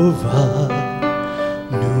تو بود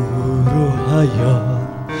نور و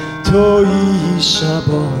حیات، تویی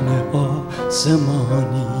شبان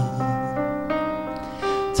آسمانی،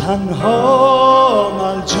 تنها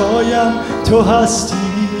ملجایم تو هستی،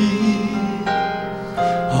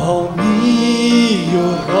 حامی و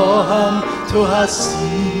راهم تو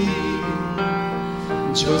هستی،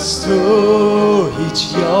 جز تو هیچ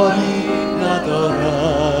یاری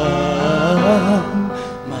ندارم،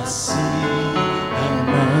 مسیح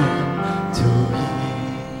من تویی،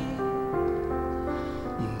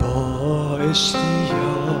 با اشتیاقی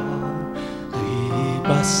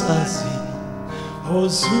بس عظیم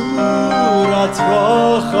حضورت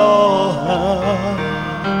را خواهم،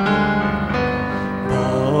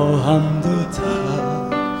 با حمد و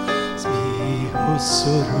تسبیح و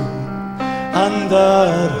سرود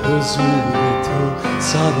اندر حضور تو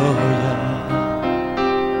سرایم،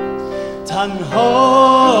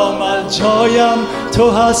 تنها ملجایم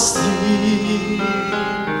تو هستی،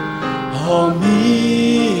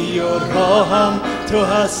 حامی و راهم تو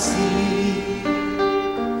هستی،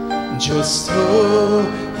 جز تو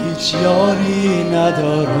هیچ یاری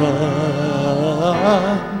ندارم،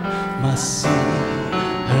 مسیح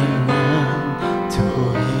من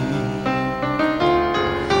تویی.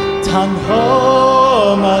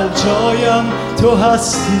 تنها ملجایم تو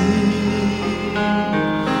هستی،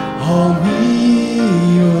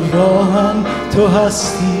 حامی و راهم تو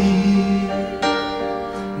هستی،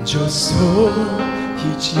 جز تو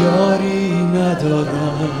هیچ یاری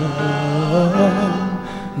ندارم،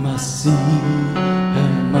 مسیح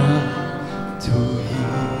من تویی.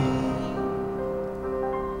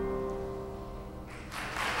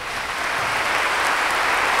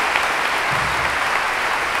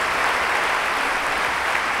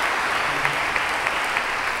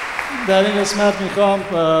 در این قسمت میخوام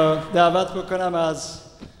دعوت بکنم از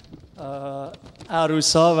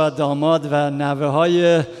عروسا و داماد و نوه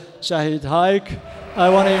های شهید هایک. I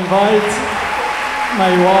want to invite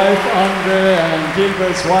my wife Andre and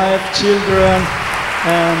Gilbert's wife, children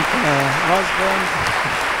and husband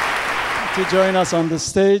to join us on the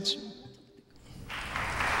stage.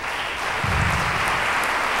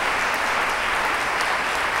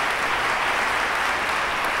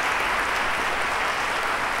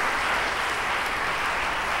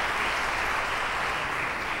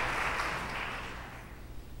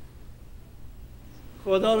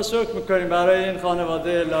 خدا رو شکر میکنیم برای این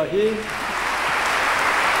خانواده الهی.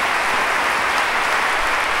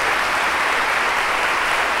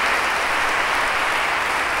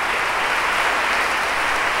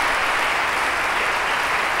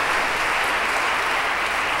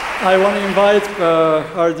 I want to invite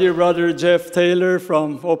our dear brother Jeff Taylor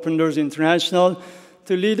from Open Doors International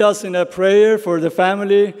to lead us in a prayer for the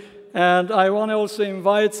family. And I want to also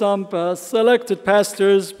invite some selected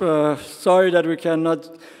pastors. Sorry that we cannot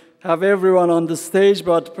have everyone on the stage,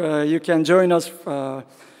 but you can join us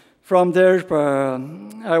from there.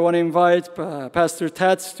 I want to invite Pastor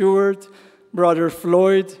Tad Stewart, Brother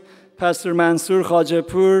Floyd, Pastor Mansour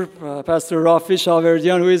Khajepur, Pastor Rafi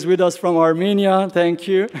Shaverdian, who is with us from Armenia. Thank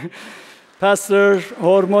you. Pastor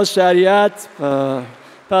Hormuz Shariat,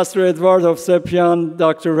 Pastor Edward Hovsepian,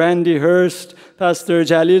 Dr. Randy Hurst, Pastor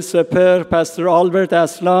Jalil Seper, Pastor Albert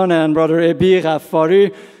Aslan, and Brother Ebi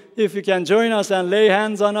Ghaffari. If you can join us and lay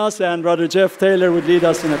hands on us, and Brother Jeff Taylor would lead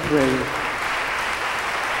us in a prayer.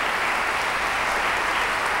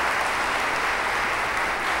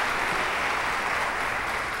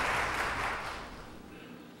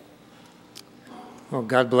 Well,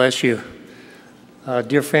 God bless you.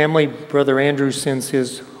 Dear family, Brother Andrew sends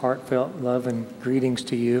his heartfelt love and greetings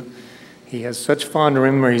to you. He has such fond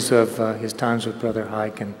memories of his times with Brother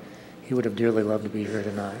Haik, and he would have dearly loved to be here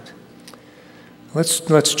tonight.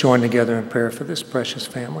 Let's join together in prayer for this precious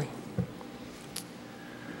family.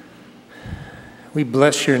 We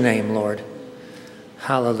bless your name, Lord.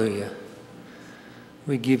 Hallelujah.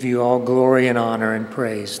 We give you all glory and honor and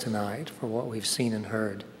praise tonight for what we've seen and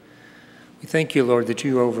heard. We thank you, Lord, that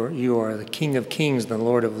you are the King of kings and the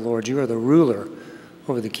Lord of lords. You are the ruler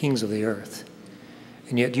over the kings of the earth.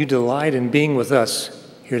 And yet you delight in being with us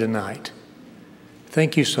here tonight.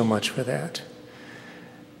 Thank you so much for that.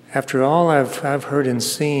 After all I've heard and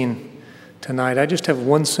seen tonight, I just have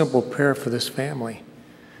one simple prayer for this family.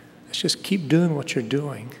 Let's just keep doing what you're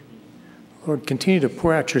doing. Lord, continue to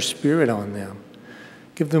pour out your Spirit on them.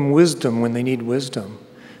 Give them wisdom when they need wisdom.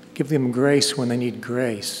 Give them grace when they need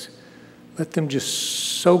grace. Let them just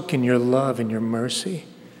soak in your love and your mercy.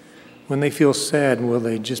 When they feel sad,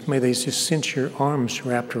 may they just sense your arms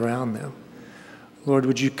wrapped around them. Lord,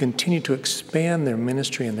 would you continue to expand their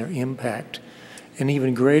ministry and their impact in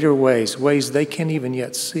even greater ways they can't even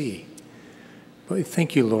yet see. But we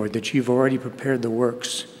thank you, Lord, that you've already prepared the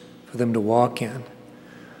works for them to walk in.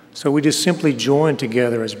 So we just simply join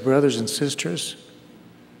together as brothers and sisters,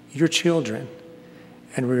 your children,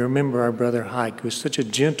 and we remember our brother Haik, who is such a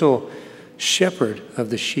gentle shepherd of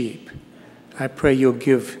the sheep. I pray you'll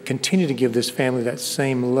continue to give this family that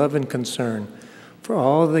same love and concern for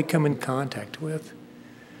all they come in contact with.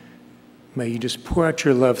 May you just pour out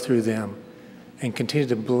your love through them and continue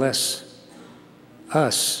to bless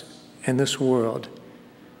us and this world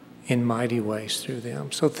in mighty ways through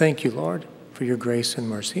them. So thank you, Lord, for your grace and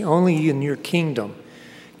mercy. Only in your kingdom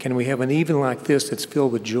can we have an evening like this that's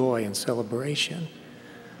filled with joy and celebration.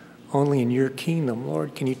 Only in your kingdom,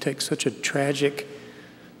 Lord, can you take such a tragic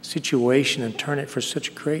situation and turn it for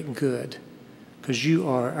such great good, because you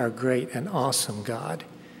are our great and awesome God,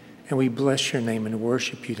 and we bless your name and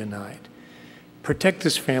worship you tonight. Protect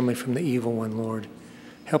this family from the evil one, Lord.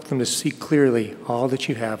 Help them to see clearly all that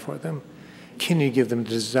you have for them. Can you give them the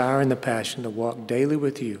desire and the passion to walk daily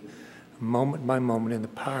with you, moment by moment, in the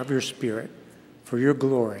power of your Spirit, for your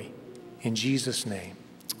glory. In Jesus' name,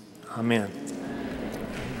 amen.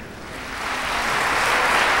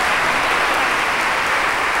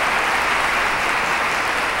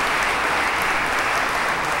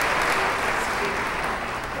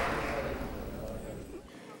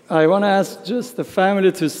 I want to ask just the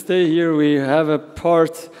family to stay here. We have a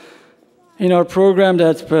part in our program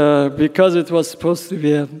that because it was supposed to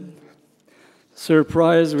be a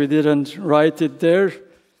surprise, we didn't write it there.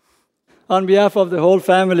 On behalf of the whole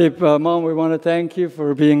family, Mom, we want to thank you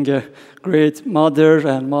for being a great mother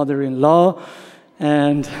and mother-in-law.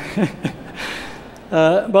 And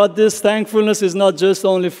but this thankfulness is not just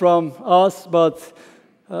only from us, but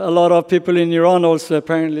a lot of people in Iran also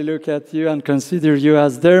apparently look at you and consider you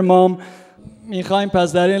as their mom. میخوایم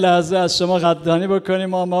پس در این لحظه از شما قدردانی بکنیم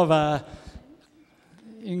ماما و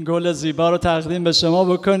این گل زیبا رو تقدیم به شما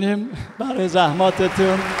بکنیم برای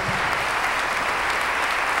زحماتتون.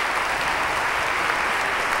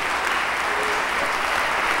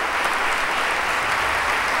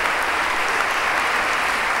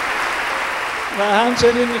 و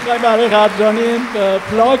همچنین میخوایم برای قدردانی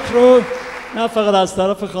پلاک رو نه فقط از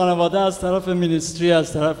طرف خانواده، از طرف مینیستری،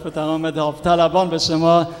 از طرف تمام داوطلبان به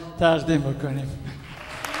شما تقدیم بکنیم.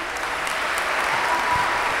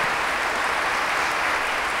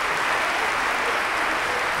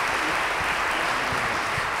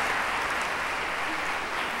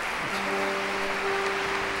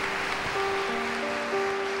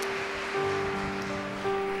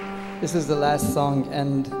 This is the last song,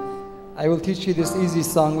 and I will teach you this easy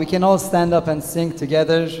song. We can all stand up and sing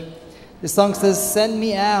together. The song says, "Send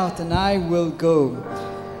me out and I will go."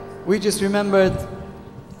 We just remembered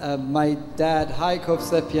my dad, Haik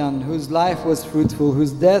Hovsepian, whose life was fruitful,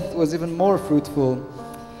 whose death was even more fruitful.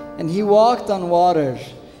 And he walked on water,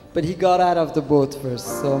 but he got out of the boat first.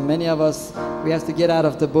 So many of us, we have to get out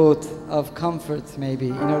of the boat of comfort, maybe,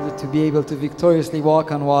 in order to be able to victoriously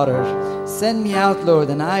walk on water. Send me out, Lord,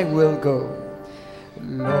 and I will go.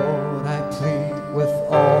 Lord, I plead with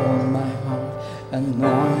all my heart,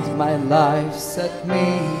 anoint my life, set me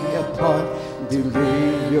apart,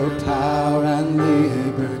 believe your power and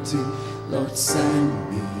liberty, Lord, send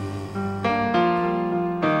me.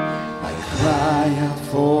 I cry out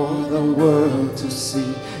for the world to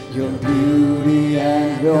see your beauty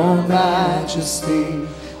and your majesty,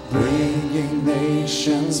 bringing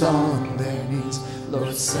nations on their knees,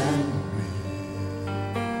 Lord, send me.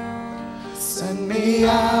 Send me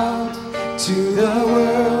out to the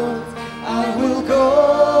world, I will go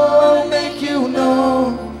make you known.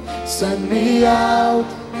 Send me out,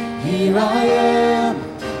 here I am,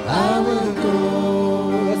 I will go.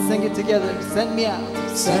 Let's sing it together. Send me out.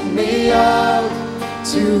 Send me out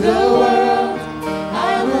to the world,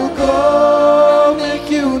 I will go make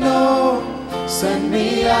you known. Send me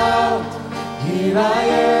out, here I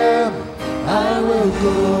am, I will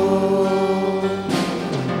go.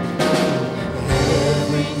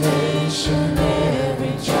 Every nation,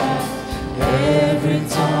 every tribe, every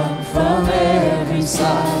tongue from every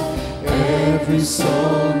side, every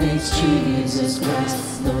soul needs Jesus Christ,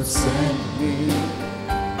 Lord, send me.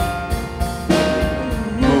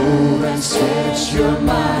 Move and stretch your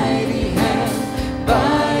mighty hand,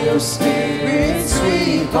 by your spirit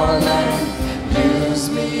sweep our land. Use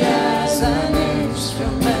me as an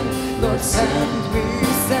instrument, Lord, send me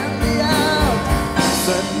out.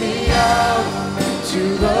 Send me out to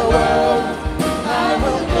the world, I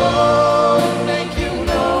will go and make you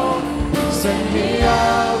known. Send me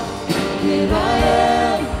out, here I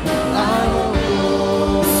am, I will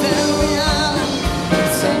go.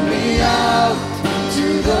 Send me out to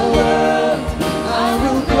the world, I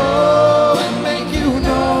will go and make you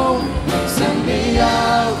known. Send me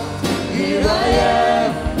out, here I am,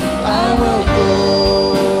 I will go.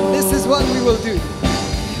 This is what we will do.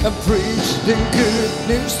 And preach the good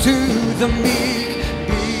news to the meek,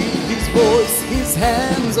 be his voice, his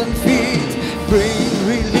hands and feet, bring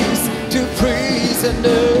release to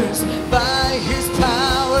prisoners, by his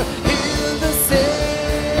power heal the sick.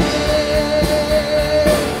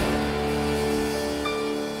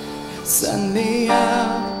 Send me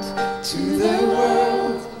out to the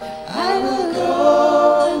world, I will go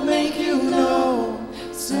make you known.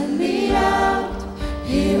 Send me out,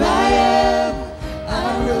 here I am,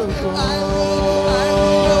 I will go.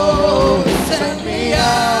 Send me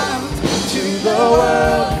out to the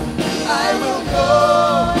world, I will go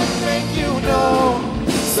and make you known.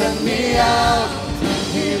 Send me out,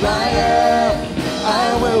 here I am, I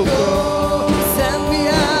will go.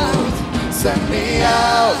 Send me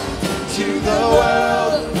out to the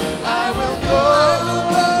world, I will go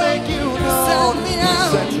and make you known. Send me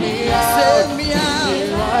out,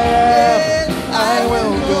 here I am, I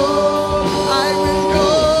will go.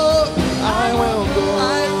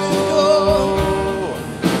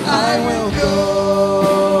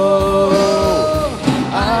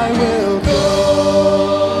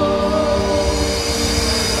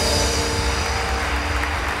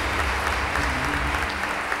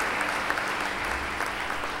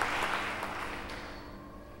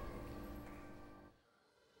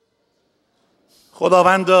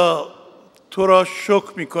 خداوندا تو را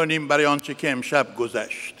شکر می‌کنیم برای آنچه که امشب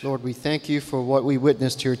گذشت. Lord, we thank you for what we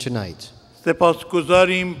witnessed here tonight.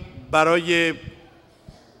 سپاسگزاریم برای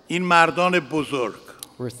این مردان بزرگ.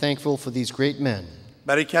 We're thankful for these great men.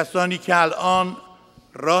 برای کسانی که الان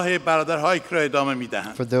راه برادر هایک را ادامه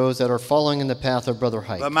می‌دهند. For those that are following in the path of Brother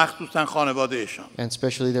Haik. و مخصوصاً خانواده‌شان. And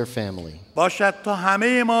especially their family. باشد تا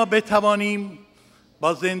همه ما بتوانیم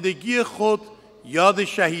با زندگی خود یاد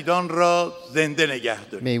شهیدان را زنده نگه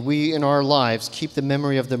داریم. May we in our lives keep the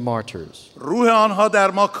memory of the martyrs. روح آنها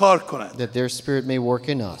در ما کار کند. That their spirit may work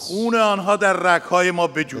in us. خون آنها در رگ‌های ما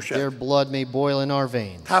That بجوشد. their blood may boil in our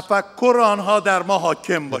veins. تفکر آنها در ما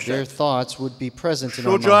حاکم That باشد. their thoughts would be present in our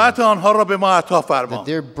minds. شجاعت آنها را به ما عطا فرما. That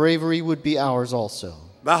their bravery would be ours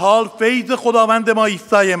also. و حال فیض خداوند ما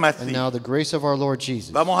عیسی And مسیح now the grace of our Lord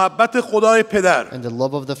Jesus. و محبت خدای پدر And the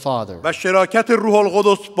love of the Father. و شراکت روح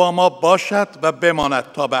القدس با ما باشد و بماند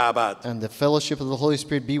تا به ابد. And the fellowship of the Holy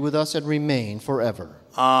Spirit be with us and remain forever.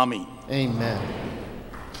 آمین. Amen.